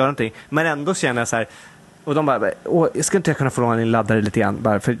 jag ska inte göra någonting, men ändå känner jag så här. Och de bara, jag skulle inte kunna få låna din laddare lite grann,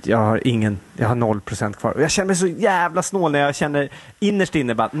 bara för jag har 0% kvar. Och jag känner mig så jävla snål när jag känner innerst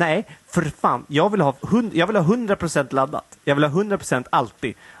inne bara, nej, för fan, jag vill ha 100% laddat. Jag vill ha 100%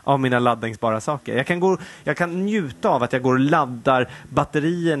 alltid av mina laddningsbara saker. Jag kan njuta av att jag går och laddar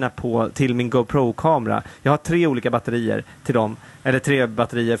batterierna till min GoPro-kamera. Jag har 3 olika batterier till dem, eller 3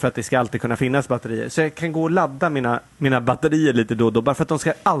 batterier för att det ska alltid kunna finnas batterier. Så jag kan gå och ladda mina batterier lite då och då, bara för att de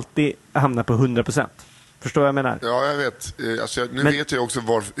ska alltid hamna på 100%. Förstår jag menar? Ja, jag vet. Vet jag också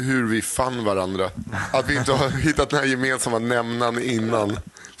hur vi fann varandra. Att vi inte har hittat den här gemensamma nämnaren innan.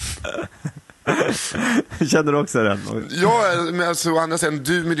 Känner du också den? Ja, men alltså, andra sidan,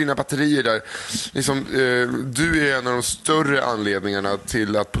 du med dina batterier där. Liksom, du är en av de större anledningarna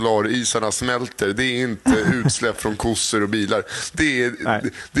till att polarisarna smälter. Det är inte utsläpp från kossor och bilar. Det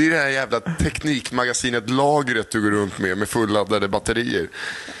är det här jävla teknikmagasinet Lagret du går runt med fulladdade batterier.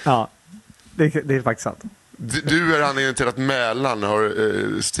 Ja. Det är faktiskt sant. Du är anledningen till att Mälaren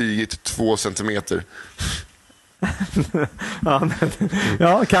har stigit 2 centimeter.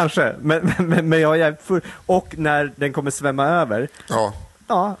 Ja, kanske. Men jag är full. Och när den kommer svämma över,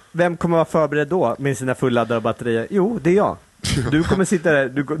 vem kommer vara förberedd då med sina fulladdade batterier? Jo, det är jag. Du kommer sitta där,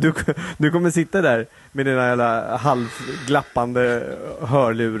 du kommer sitta där med dina jävla halvglappande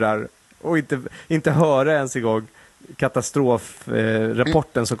hörlurar och inte höra ens igång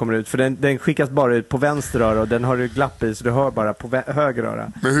katastrofrapporten som kommer ut, för den skickas bara ut på vänster öra och den har du glapp i, så du hör bara på höger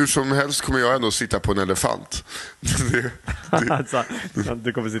öra. Men hur som helst kommer jag ändå sitta på en elefant. Alltså,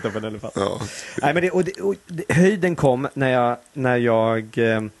 du kommer sitta på en elefant. Ja. Nej, men höjden kom när jag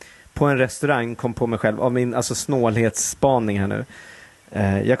på en restaurang kom på mig själv av min snålhetsspaning här nu.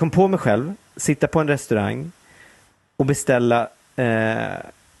 Jag kom på mig själv sitta på en restaurang och beställa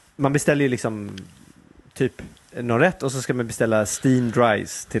man beställer ju liksom typ någon rätt och så ska man beställa steamed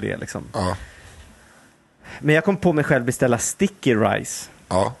rice till det liksom. Ja. Men jag kom på mig själv beställa sticky rice.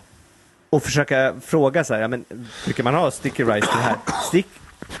 Ja. Och försöka fråga så här, men brukar man ha sticky rice till det här?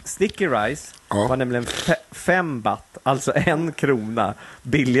 Sticky rice var nämligen 5 baht, alltså 1 krona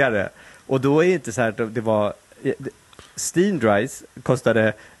billigare. Och då är det inte så här att det var steamed rice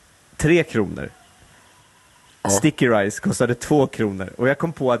kostade 3 kronor. Ja. Sticky rice kostade 2 kronor. Och jag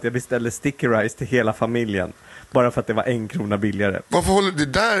kom på att jag beställde sticky rice till hela familjen. Bara för att det var 1 krona billigare. Varför håller det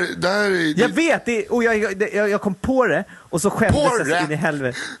där? Jag vet det, och jag kom på det. Och så skämdes jag så in i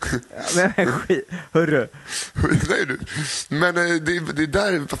helvete. Men skit, hörru. Nej, du. Men det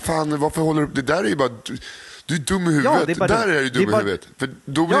där, fan, varför håller du? Det där är ju bara, du är dum i huvudet. Ja, där är du dum i huvudet. För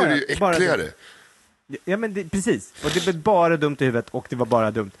då blir det ju äckligare. Ja, men precis. Och det blev bara dumt i huvudet och det var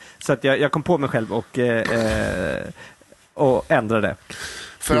bara dumt. Så att jag kom på mig själv och ändrade.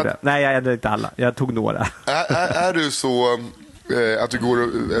 Nej, jag ändrade inte alla. Jag tog några. Är du så att du går och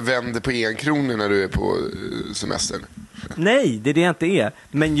vänder på 1 kronor när du är på semestern? Nej, det är det jag inte är.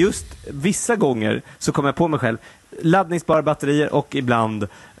 Men just vissa gånger så kommer jag på mig själv laddningsbara batterier och ibland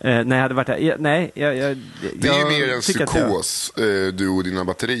när jag hade varit här. Nej, det är ju mer en psykos, du och dina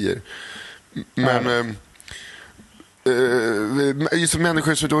batterier. Men just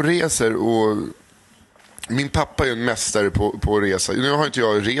människor som då reser, och min pappa är en mästare på att resa. Nu har inte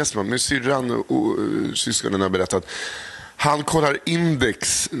jag rest, men syrran och syskonen har berättat. Han kollar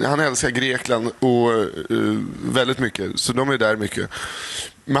index. Han älskar Grekland och väldigt mycket, så de är där mycket.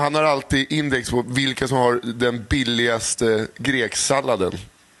 Men han har alltid index på vilka som har den billigaste greksalladen.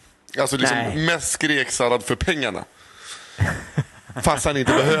 Alltså liksom mest greksallad för pengarna. Fast han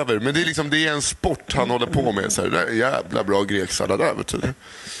inte behöver. Men det är liksom, det är en sport han håller på med. Så här, det är jävla bra greksallad där, vet du.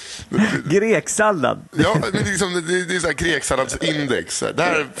 Greksallad? Ja, men liksom, det är så här greksalladsindex.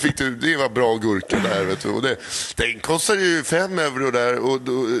 Där fick du, det var bra gurka där, vet du. Och den kostar ju 5 euro där.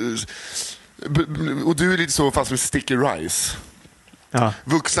 Och du är lite så fast med sticky rice. Ja.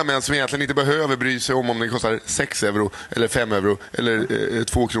 Vuxna män som egentligen inte behöver bry sig om den kostar 6 euro eller 5 euro eller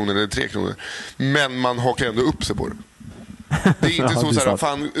 2 kronor eller 3 kronor. Men man hakar ändå upp sig på det. Det är inte så här,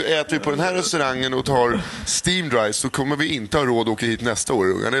 fan, äter vi på den här restaurangen och tar steamed rice så kommer vi inte ha råd att åka hit nästa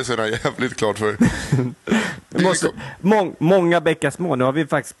år. Det är så jävligt klart för. Många bäckar små. Nu har vi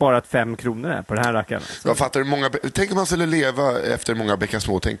faktiskt sparat 5 kronor här på den här rackaren. Jag fattar, tänk om man skulle leva efter många bäckar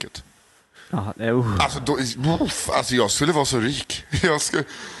små tänket. Alltså jag skulle vara så rik. Jag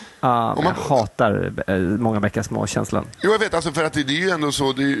hatar många bäckar små känslan. Jo, jag vet, alltså för att det är ju ändå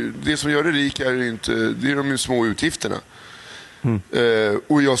så, det som gör det rik är inte, det är de små utgifterna.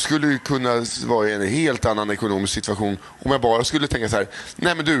 Och jag skulle kunna vara i en helt annan ekonomisk situation om jag bara skulle tänka så här: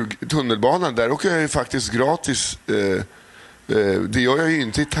 nej men du, tunnelbanan där åker jag ju faktiskt gratis. Det gör jag ju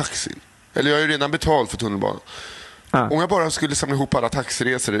inte i taxin. Eller jag har ju redan betalt för tunnelbanan. Om jag bara skulle samla ihop alla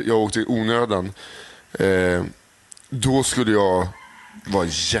taxiresor jag åkte i onödan, då skulle jag vara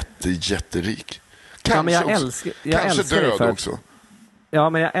jätterik. Kanske, jag älskar död också. Ja,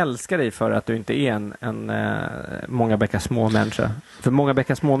 men jag älskar dig för att du inte är en många bäckar små människa. För många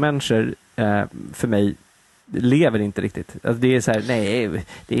bäckar små människor för mig lever inte riktigt. Alltså det är så här, nej,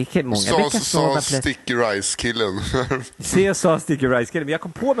 det är många bäckar små. Sa sticky rice-killen. Sa sticky rice-killen, men jag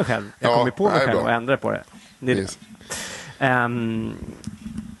kom på mig själv. Jag kom på mig själv och ändrade på det. Det är yes.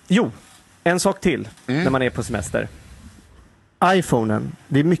 Jo, en sak till när man är på semester. iPhonen,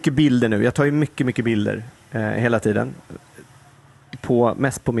 det är mycket bilder nu. Jag tar ju mycket bilder hela tiden.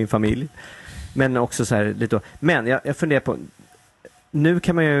 Mest på min familj. Men också så här lite. Men jag funderar på, nu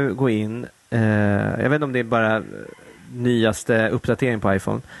kan man ju gå in, jag vet inte om det är bara nyaste uppdatering på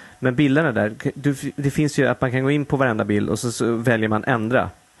iPhone, men bilderna där, det finns ju att man kan gå in på varenda bild och så väljer man ändra.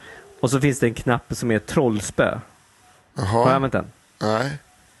 Och så finns det en knapp som är trollspö. Har jag använt den? Nej.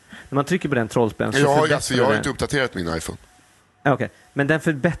 När man trycker på den trollspön så jag har inte uppdaterat min iPhone. Okej. Men den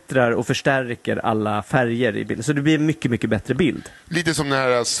förbättrar och förstärker alla färger i bilden. Så det blir en mycket bättre bild. Lite som den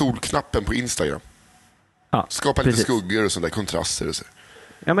här solknappen på Instagram. Ja, skapar lite skuggor och sådana där kontraster och så.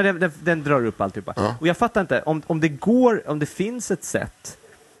 Ja, men den drar upp alltihopa. Ja. Och jag fattar inte, om det finns ett sätt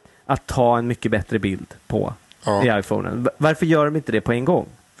att ta en mycket bättre bild på i iPhonen. Varför gör de inte det på en gång?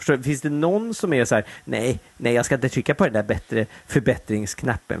 Finns det någon som är så här, nej, jag ska inte trycka på den där bättre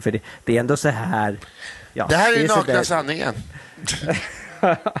förbättringsknappen, för det är ändå så här. Ja, det här är nakna sanningen.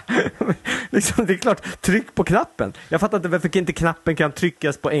 Liksom, det är klart, tryck på knappen. Jag fattar inte varför inte knappen kan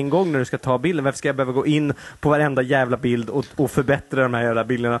tryckas på en gång när du ska ta bilden. Varför ska jag behöva gå in på varenda jävla bild och förbättra de här jävla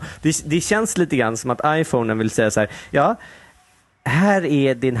bilderna? Det känns lite grann som att iPhonen vill säga så här: ja, här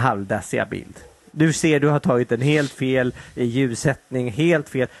är din halvdassiga bild. Du ser, du har tagit en helt fel ljussättning, helt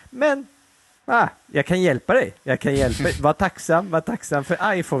fel. Men jag kan hjälpa dig. Var tacksam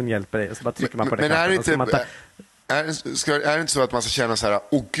för iPhone hjälper dig. Och så bara trycker man på den knappen. Är det inte så att man ska känna så här: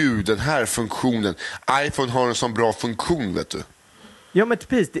 åh gud, den här funktionen, iPhone har en sån bra funktion, vet du? Ja, men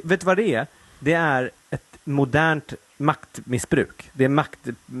precis, vet du vad det är? Det är ett modernt maktmissbruk. Det är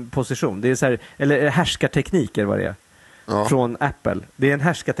maktposition. Det är så här, eller härskarteknik eller vad det är. Ja. Från Apple. Det är en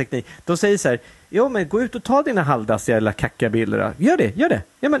härskarteknik. De säger så här: ja, men gå ut och ta dina halvdassiga eller kacka bilder. Gör det.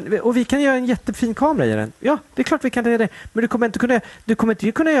 Ja, men, och vi kan göra en jättefin kamera i den. Ja, det är klart vi kan göra det. Men du kommer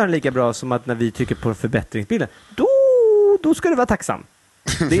inte kunna göra den lika bra som att när vi trycker på förbättringsbilden. Då ska du vara tacksam.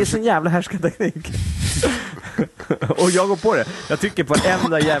 Det är sån jävla härskarteknik. Och jag går på det. Jag trycker på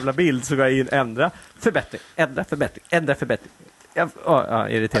varenda jävla bild så går jag in, ändra förbättring.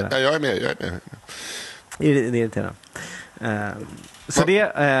 Irriterande. Jag är med. Det är irriterande. Så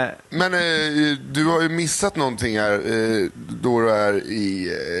det, men du har ju missat någonting här då du är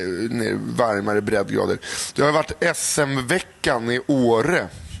i varmare breddgrader. Det har varit SM-veckan i Åre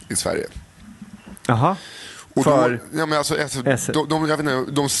i Sverige. Jaha. Och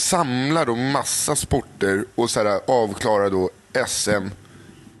de samlar då massa sporter och så här avklarar då SM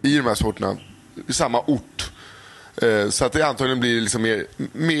i de här sporterna i samma ort. Så att det antagligen blir liksom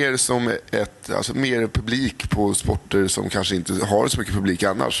mer som mer publik på sporter som kanske inte har så mycket publik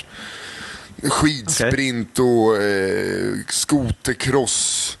annars. Skidsprint och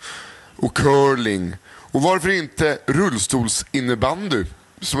skotercross och curling. Och varför inte rullstolsinnebandy,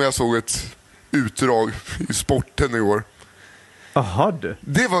 som jag såg ett utdrag i sporten i år. Aha, du.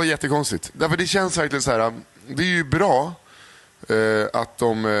 Det var jättekonstigt. Därför det känns verkligen så här, det är ju bra att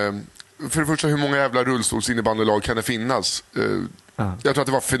de... för det första, hur många jävla rullstolsinnebandylag kan det finnas? Jag tror att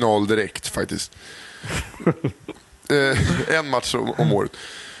det var final direkt faktiskt. En match om året.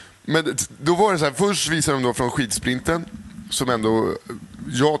 Men då var det så här, först visade de då från skidsprinten, som ändå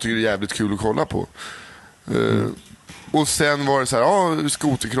jag tycker är jävligt kul att kolla på. Och sen var det så här,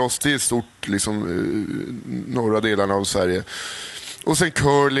 skotercross, det är stort liksom, norra delarna av Sverige. Och sen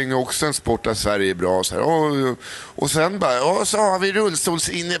curling och också en sport där Sverige är bra så här. Och sen bara, så har vi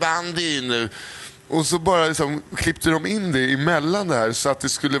rullstolsinnebandy nu. Och så bara liksom klippte de in det emellan det här så att det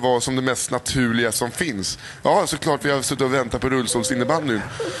skulle vara som det mest naturliga som finns. Ja, såklart vi har suttit och väntat på rullstolsinnebandyn.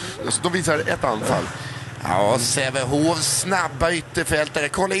 Så de visar ett anfall. Ja, Sävehof snabba ytterfältare.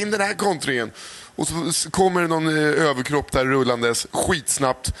 Kolla in den här kontringen. Och så kommer det någon överkropp där rullandes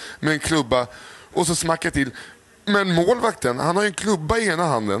skitsnabbt med en klubba. Och så smackar till. Men målvakten, han har ju en klubba i ena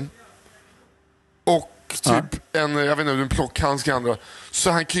handen. Och typ en plockhandske i andra.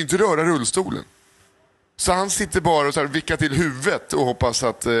 Så han kan ju inte röra rullstolen. Så han sitter bara och så här vickar till huvudet och hoppas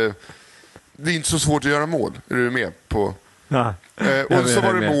att det är inte så svårt att göra mål. Är du med på? Ja. Och så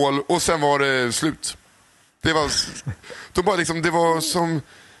var det mål och sen var det slut. Det var, det var som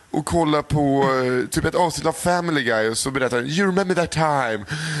att kolla på typ ett avsnitt av Family Guy och så berättar you remember that time?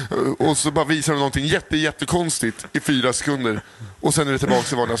 Och så bara visar de någonting jättekonstigt i 4 sekunder och sen är det tillbaka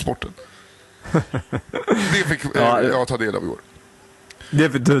till vanliga sporten. Det fick jag ta del av igår.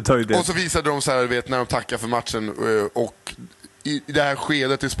 Och så visade de så här, när de tackar för matchen och i det här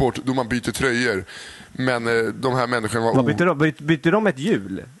skedet i sport då man byter tröjor. Men de här människorna var... Bytte de ett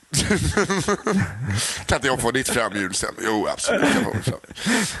hjul? Kan inte jag få ditt framhjul sen? Jo, absolut.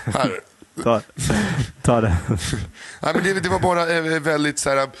 Här. Ta det. Nej, men det var bara väldigt så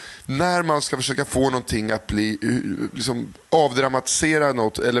här, när man ska försöka få någonting att bli liksom, avdramatisera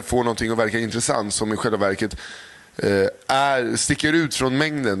något eller få någonting att verka intressant som i själva verket sticker ut från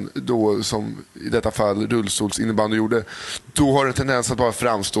mängden då, som i detta fall rullstolsinnebandy gjorde, då har det tendens att bara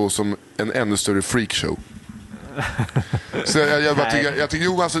framstå som en ännu större freakshow. Så jag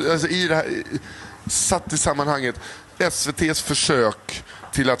tycker alltså, i det här satt i sammanhanget SVT:s försök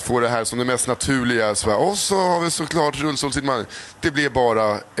till att få det här som det mest naturliga så här, och så har vi såklart rullstolsinnebandy. Det blev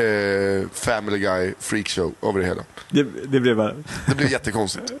bara Family Guy freakshow över det hela. Det blev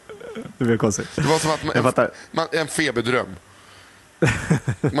jättekonstigt. Det blev konstigt. Det var som att en feberdröm.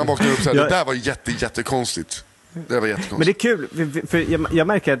 Man vaknade upp och sa, det där var jättekonstigt. Det var jättekonstigt. Men det är kul, för jag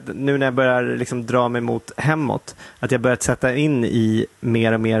märker att nu när jag börjar liksom dra mig mot hemåt, att jag börjat sätta in i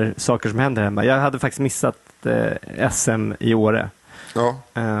mer och mer saker som händer hemma. Jag hade faktiskt missat SM i Åre. Ja.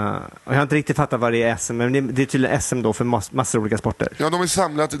 Och jag har inte riktigt fattat vad det är SM, men det är tydligen SM då för massor av olika sporter. Ja, de är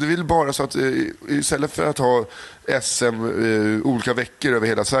samlat. Det vill bara så att istället för att ha SM olika veckor över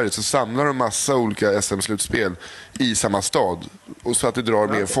hela Sverige så samlar de massa olika SM-slutspel i samma stad. Och så att det drar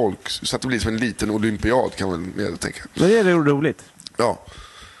mer folk. Så att det blir som en liten olympiad kan man mer tänka. Det är roligt. Ja.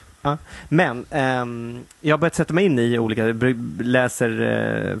 Ja. Men jag har börjat sätta mig in i olika,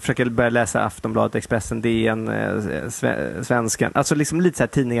 försöker börja läsa Aftonbladet, Expressen, DN, Svenskan, alltså liksom lite så här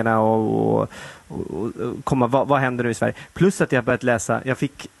tidningarna och komma, vad händer nu i Sverige, plus att jag har börjat läsa, jag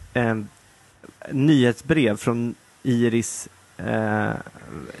fick nyhetsbrev från Iris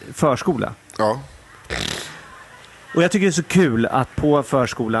förskola. Ja. Och jag tycker det är så kul att på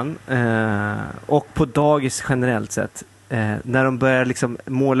förskolan och på dagis generellt sett, när de börjar liksom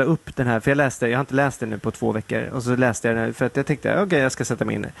måla upp den här, för jag har inte läst den nu på 2 veckor, och så läste jag den för att jag tänkte okej, jag ska sätta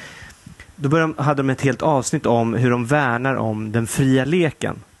mig in. Då hade de ett helt avsnitt om hur de värnar om den fria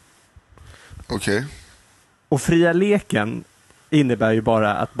leken. Okej. Och fria leken innebär ju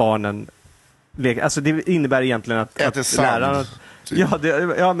bara att barnen leker, alltså det innebär egentligen att lärarna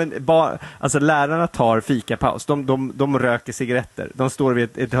alltså lärarna tar fikapaus. De röker cigaretter. De står vid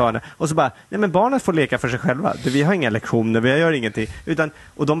ett hörn och så bara, nej men barnen får leka för sig själva. Vi har inga lektioner, vi gör ingenting.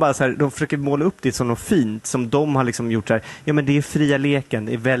 Och de bara så här, de försöker måla upp det som något fint som de har liksom gjort så här. Ja, men det är fria leken,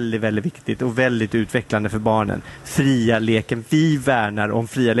 det är väldigt, väldigt viktigt och väldigt utvecklande för barnen. Fria leken, vi värnar om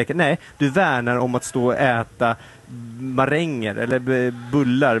fria leken. Nej, du värnar om att stå och äta maränger eller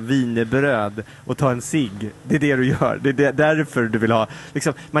bullar, wienerbröd och ta en cigg. Det är det du gör. Det är därför du vill ha.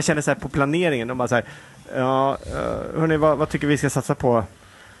 Liksom, man känner så här på planeringen och bara så här, ja, hörni, vad tycker vi ska satsa på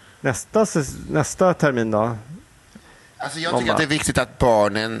nästa termin då? Alltså jag tycker att det är viktigt att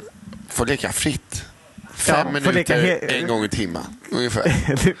barnen får leka fritt. 5 minuter en gång i timmen ungefär.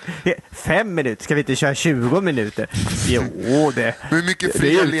 5 minuter? Ska vi inte köra 20 minuter? Jo, det. Hur mycket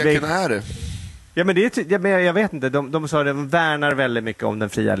fria leken är det? Ja, men jag vet inte. De sa att de värnar väldigt mycket om den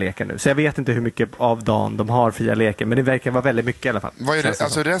fria leken nu. Så jag vet inte hur mycket av dagen de har fria leken. Men det verkar vara väldigt mycket i alla fall. Vad är det?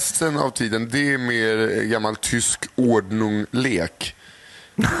 Alltså resten av tiden, det är mer gammal tysk ordnung-lek.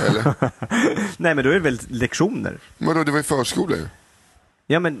 Eller? Nej, men då är det väl lektioner. Vadå, det var ju förskola ju.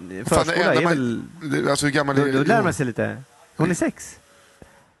 Ja, men förskola är väl... Alltså hur gammal är... Då lär man sig lite. Hon är 6.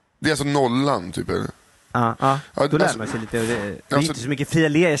 Det är alltså nollan, typ, eller? Ja, då lär man sig lite. Det är inte så mycket fria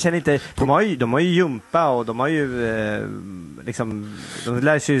lek. Jag känner inte... De har ju jumpa och de har ju liksom... De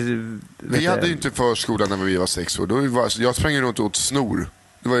lär sig ju... Vi hade ju inte förskola när vi var 6 år. Jag sprang ju runt åt snor.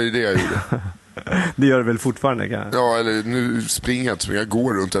 Det var ju det jag gjorde. Det gör det väl fortfarande, kan? Ja, eller nu springer jag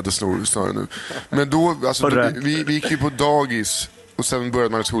går runt och äter snarare nu. Men då, alltså, vi gick ju på dagis och sen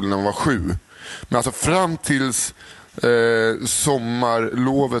började man i skolan när man var 7. Men alltså fram tills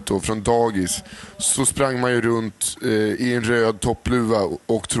sommarlovet då från dagis så sprang man ju runt i en röd toppluva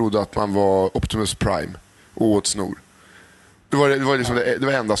och trodde att man var Optimus Prime och åt snor. Det var liksom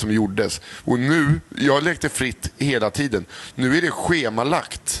det enda som gjordes. Och nu, jag lekte fritt hela tiden. Nu är det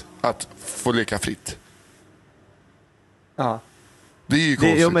schemalagt att få leka fritt. Ja. Det är ju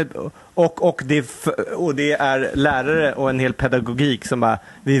konstigt. Och det är lärare och en hel pedagogik som bara,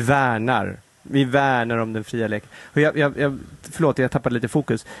 vi värnar om den fria leken. Och förlåt, jag tappade lite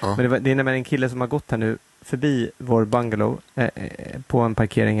fokus. Ja. Men det är nämligen en kille som har gått här nu förbi vår bungalow på en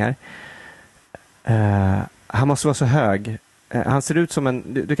parkering här. Han måste vara så hög. Han ser ut som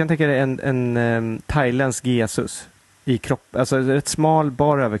du kan tänka dig en thailändsk Jesus i kropp, alltså rätt smal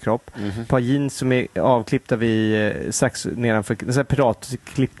bar överkropp, ett par jeans som är avklippta vid strax nedanför, en sån här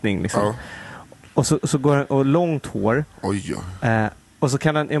piratklippning liksom. Ja. Och så går han, och långt hår. Oj. Och så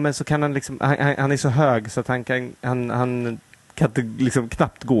kan han liksom, han är så hög så att han kan inte liksom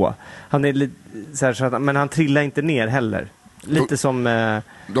knappt gå. Han är lite så att, men han trillar inte ner heller. Lite som...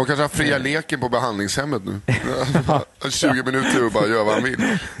 De kanske har fria leken på behandlingshemmet nu. 20 minuter och bara gör vad han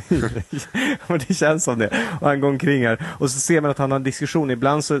vill. Och det känns som det. Och han går omkring här. Och så ser man att han har en diskussion.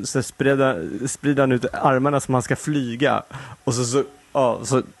 Ibland så sprider han ut armarna som han ska flyga. Och så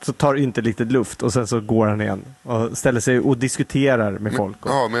tar inte riktigt luft. Och sen så går han igen. Och ställer sig och diskuterar med folk.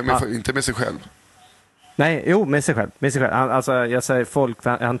 Men inte med sig själv. Nej, med sig själv. Jag säger folk,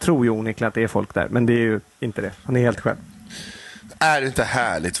 han tror ju onekligen att det är folk där. Men det är ju inte det. Han är helt själv. Är det inte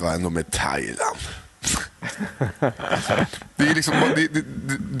härligt ändå med Thailand? Det är liksom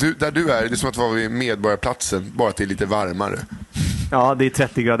där du är, det är som att vara vid Medborgarplatsen, bara att det är lite varmare. Ja, det är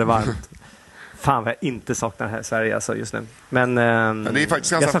 30 grader varmt. Fan vad jag inte saknar här i Sverige alltså just nu. Men det är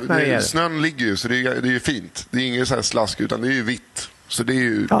faktiskt ganska, snön ligger ju så det är ju fint. Det är ingen så här slask utan det är ju vitt. Så det är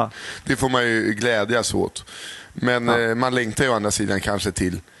ju, det får man ju glädjas åt. Men man längtar ju å andra sidan kanske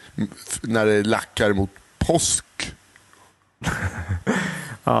till när det lackar mot påsk.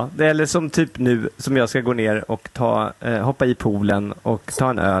 Ja, det är eller som typ nu som jag ska gå ner och hoppa i poolen och ta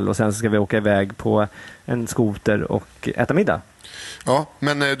en öl och sen ska vi åka iväg på en skoter och äta middag. Ja,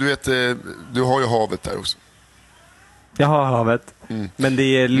 men du vet, du har ju havet där också. Jag har havet, men det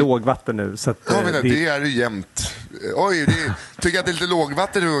är lågvatten nu. Så att, det är ju jämnt. Oj, tycker att det är lite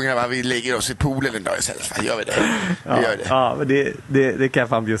lågvatten nu ungar. Vi lägger oss i poolen en dag istället. Gör vi det? Gör det. Ja, men det kan jag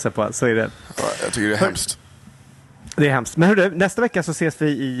fan bjussa på. Så är det. Ja, jag tycker det är hemskt. Det är hemskt. Men hörru, nästa vecka så ses vi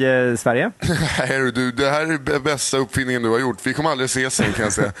i Sverige. Nej, du, det här är bästa uppfinningen du har gjort. Vi kommer aldrig ses sen, kan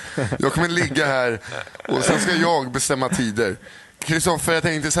jag säga. Jag kommer ligga här och sen ska jag bestämma tider. Kristoffer, jag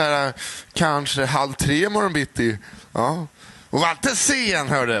tänkte så här, kanske 2:30 morgon bitti. Ja. Och var inte sen,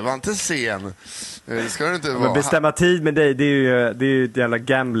 hörde. Var inte sen. Det ska du inte vara. Men bestämma tid med dig, det är ju ett jävla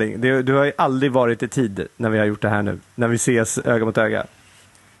gambling. Du har ju aldrig varit i tid när vi har gjort det här nu. När vi ses öga mot öga.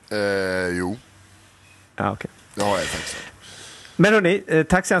 Jo. Ja, okej. Det har jag faktiskt. Men hörni,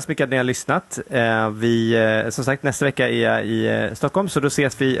 tack så hemskt mycket att ni har lyssnat. Som sagt, nästa vecka är jag i Stockholm, så då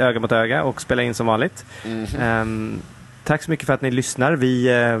ses vi öga mot öga och spelar in som vanligt. Tack så mycket för att ni lyssnar. Vi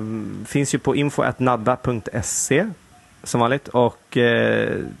finns ju på info@nadda.se som vanligt. Och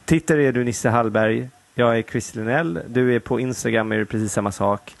Twitter är du Nisse Hallberg. Jag är Chris Linell. Du är på Instagram, är det precis samma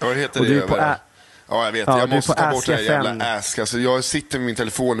sak. Vad heter och det? Du är på ja, jag vet. Jag måste ta bort det här jävla ask. Alltså, jag sitter med min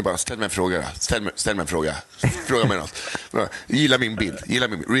telefon och bara, ställ mig en fråga. Ställ mig en fråga. Fråga mig något. Gilla min bild.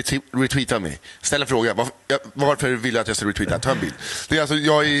 Retweeta mig. Ställ en fråga. Varför vill du att jag ska retweeta? Ta en bild. Det är alltså,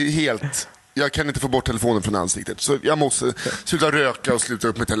 jag kan inte få bort telefonen från ansiktet. Så jag måste sluta röka och sluta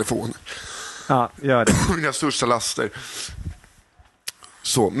upp med telefonen. Ja, gör det. Mina största laster.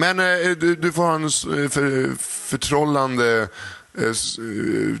 Så, men du får ha en förtrollande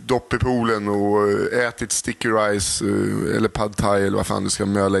dopp i poolen och ätit sticky rice eller pad thai eller vad fan du ska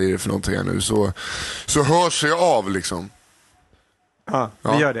möla i det för någonting här nu. Så hörs jag av liksom. Ja,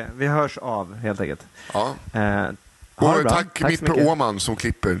 vi gör det. Vi hörs av helt enkelt. Ja. Och tack Mr. Åman som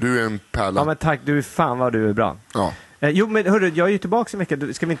klipper. Du är en pärla. Ja, men tack. Du är fan vad du är bra. Ja. Jo, men hörru, jag är ju tillbaka en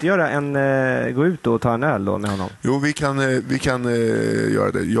vecka. Ska vi inte göra gå ut och ta en öl då med honom? Jo, vi kan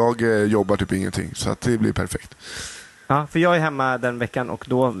göra det. Jag jobbar typ ingenting, så att det blir perfekt. Ja, för jag är hemma den veckan och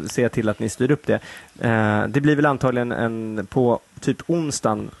då ser jag till att ni styr upp det. Det blir väl antagligen på typ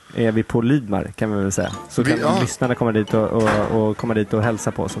onsdagen är vi på Lydmar, kan vi väl säga. Så kan lyssnarna komma dit och komma dit och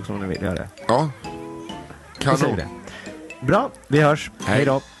hälsa på oss också om ni vill göra det. Ja, kanon. Bra, vi hörs. Hej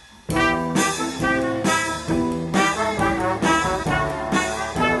då.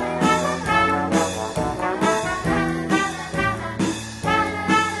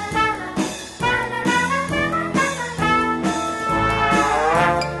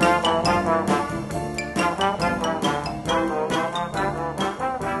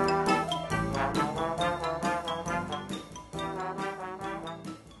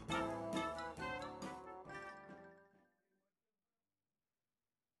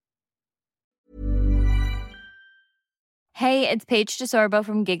 Hey, it's Paige DeSorbo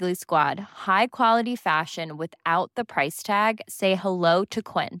from Giggly Squad. High quality fashion without the price tag. Say hello to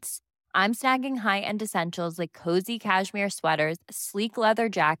Quince. I'm snagging high-end essentials like cozy cashmere sweaters, sleek leather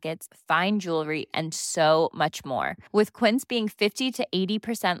jackets, fine jewelry, and so much more. With Quince being 50 to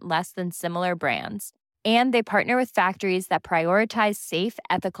 80% less than similar brands. And they partner with factories that prioritize safe,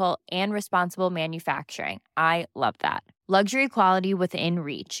 ethical, and responsible manufacturing. I love that. Luxury quality within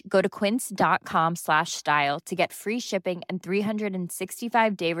reach. Go to quince.com/style to get free shipping and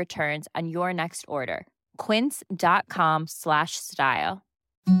 365-day returns on your next order. Quince.com/style.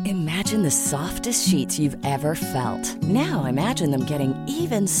 Imagine the softest sheets you've ever felt. Now imagine them getting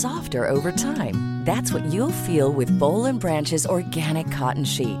even softer over time. That's what you'll feel with Boll & Branch's organic cotton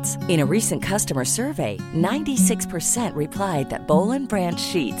sheets. In a recent customer survey, 96% replied that Boll & Branch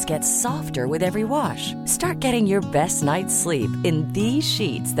sheets get softer with every wash. Start getting your best night's sleep in these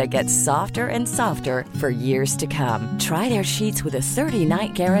sheets that get softer and softer for years to come. Try their sheets with a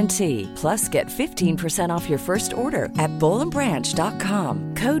 30-night guarantee. Plus, get 15% off your first order at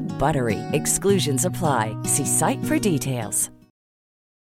bollandbranch.com. Code BUTTERY. Exclusions apply. See site for details.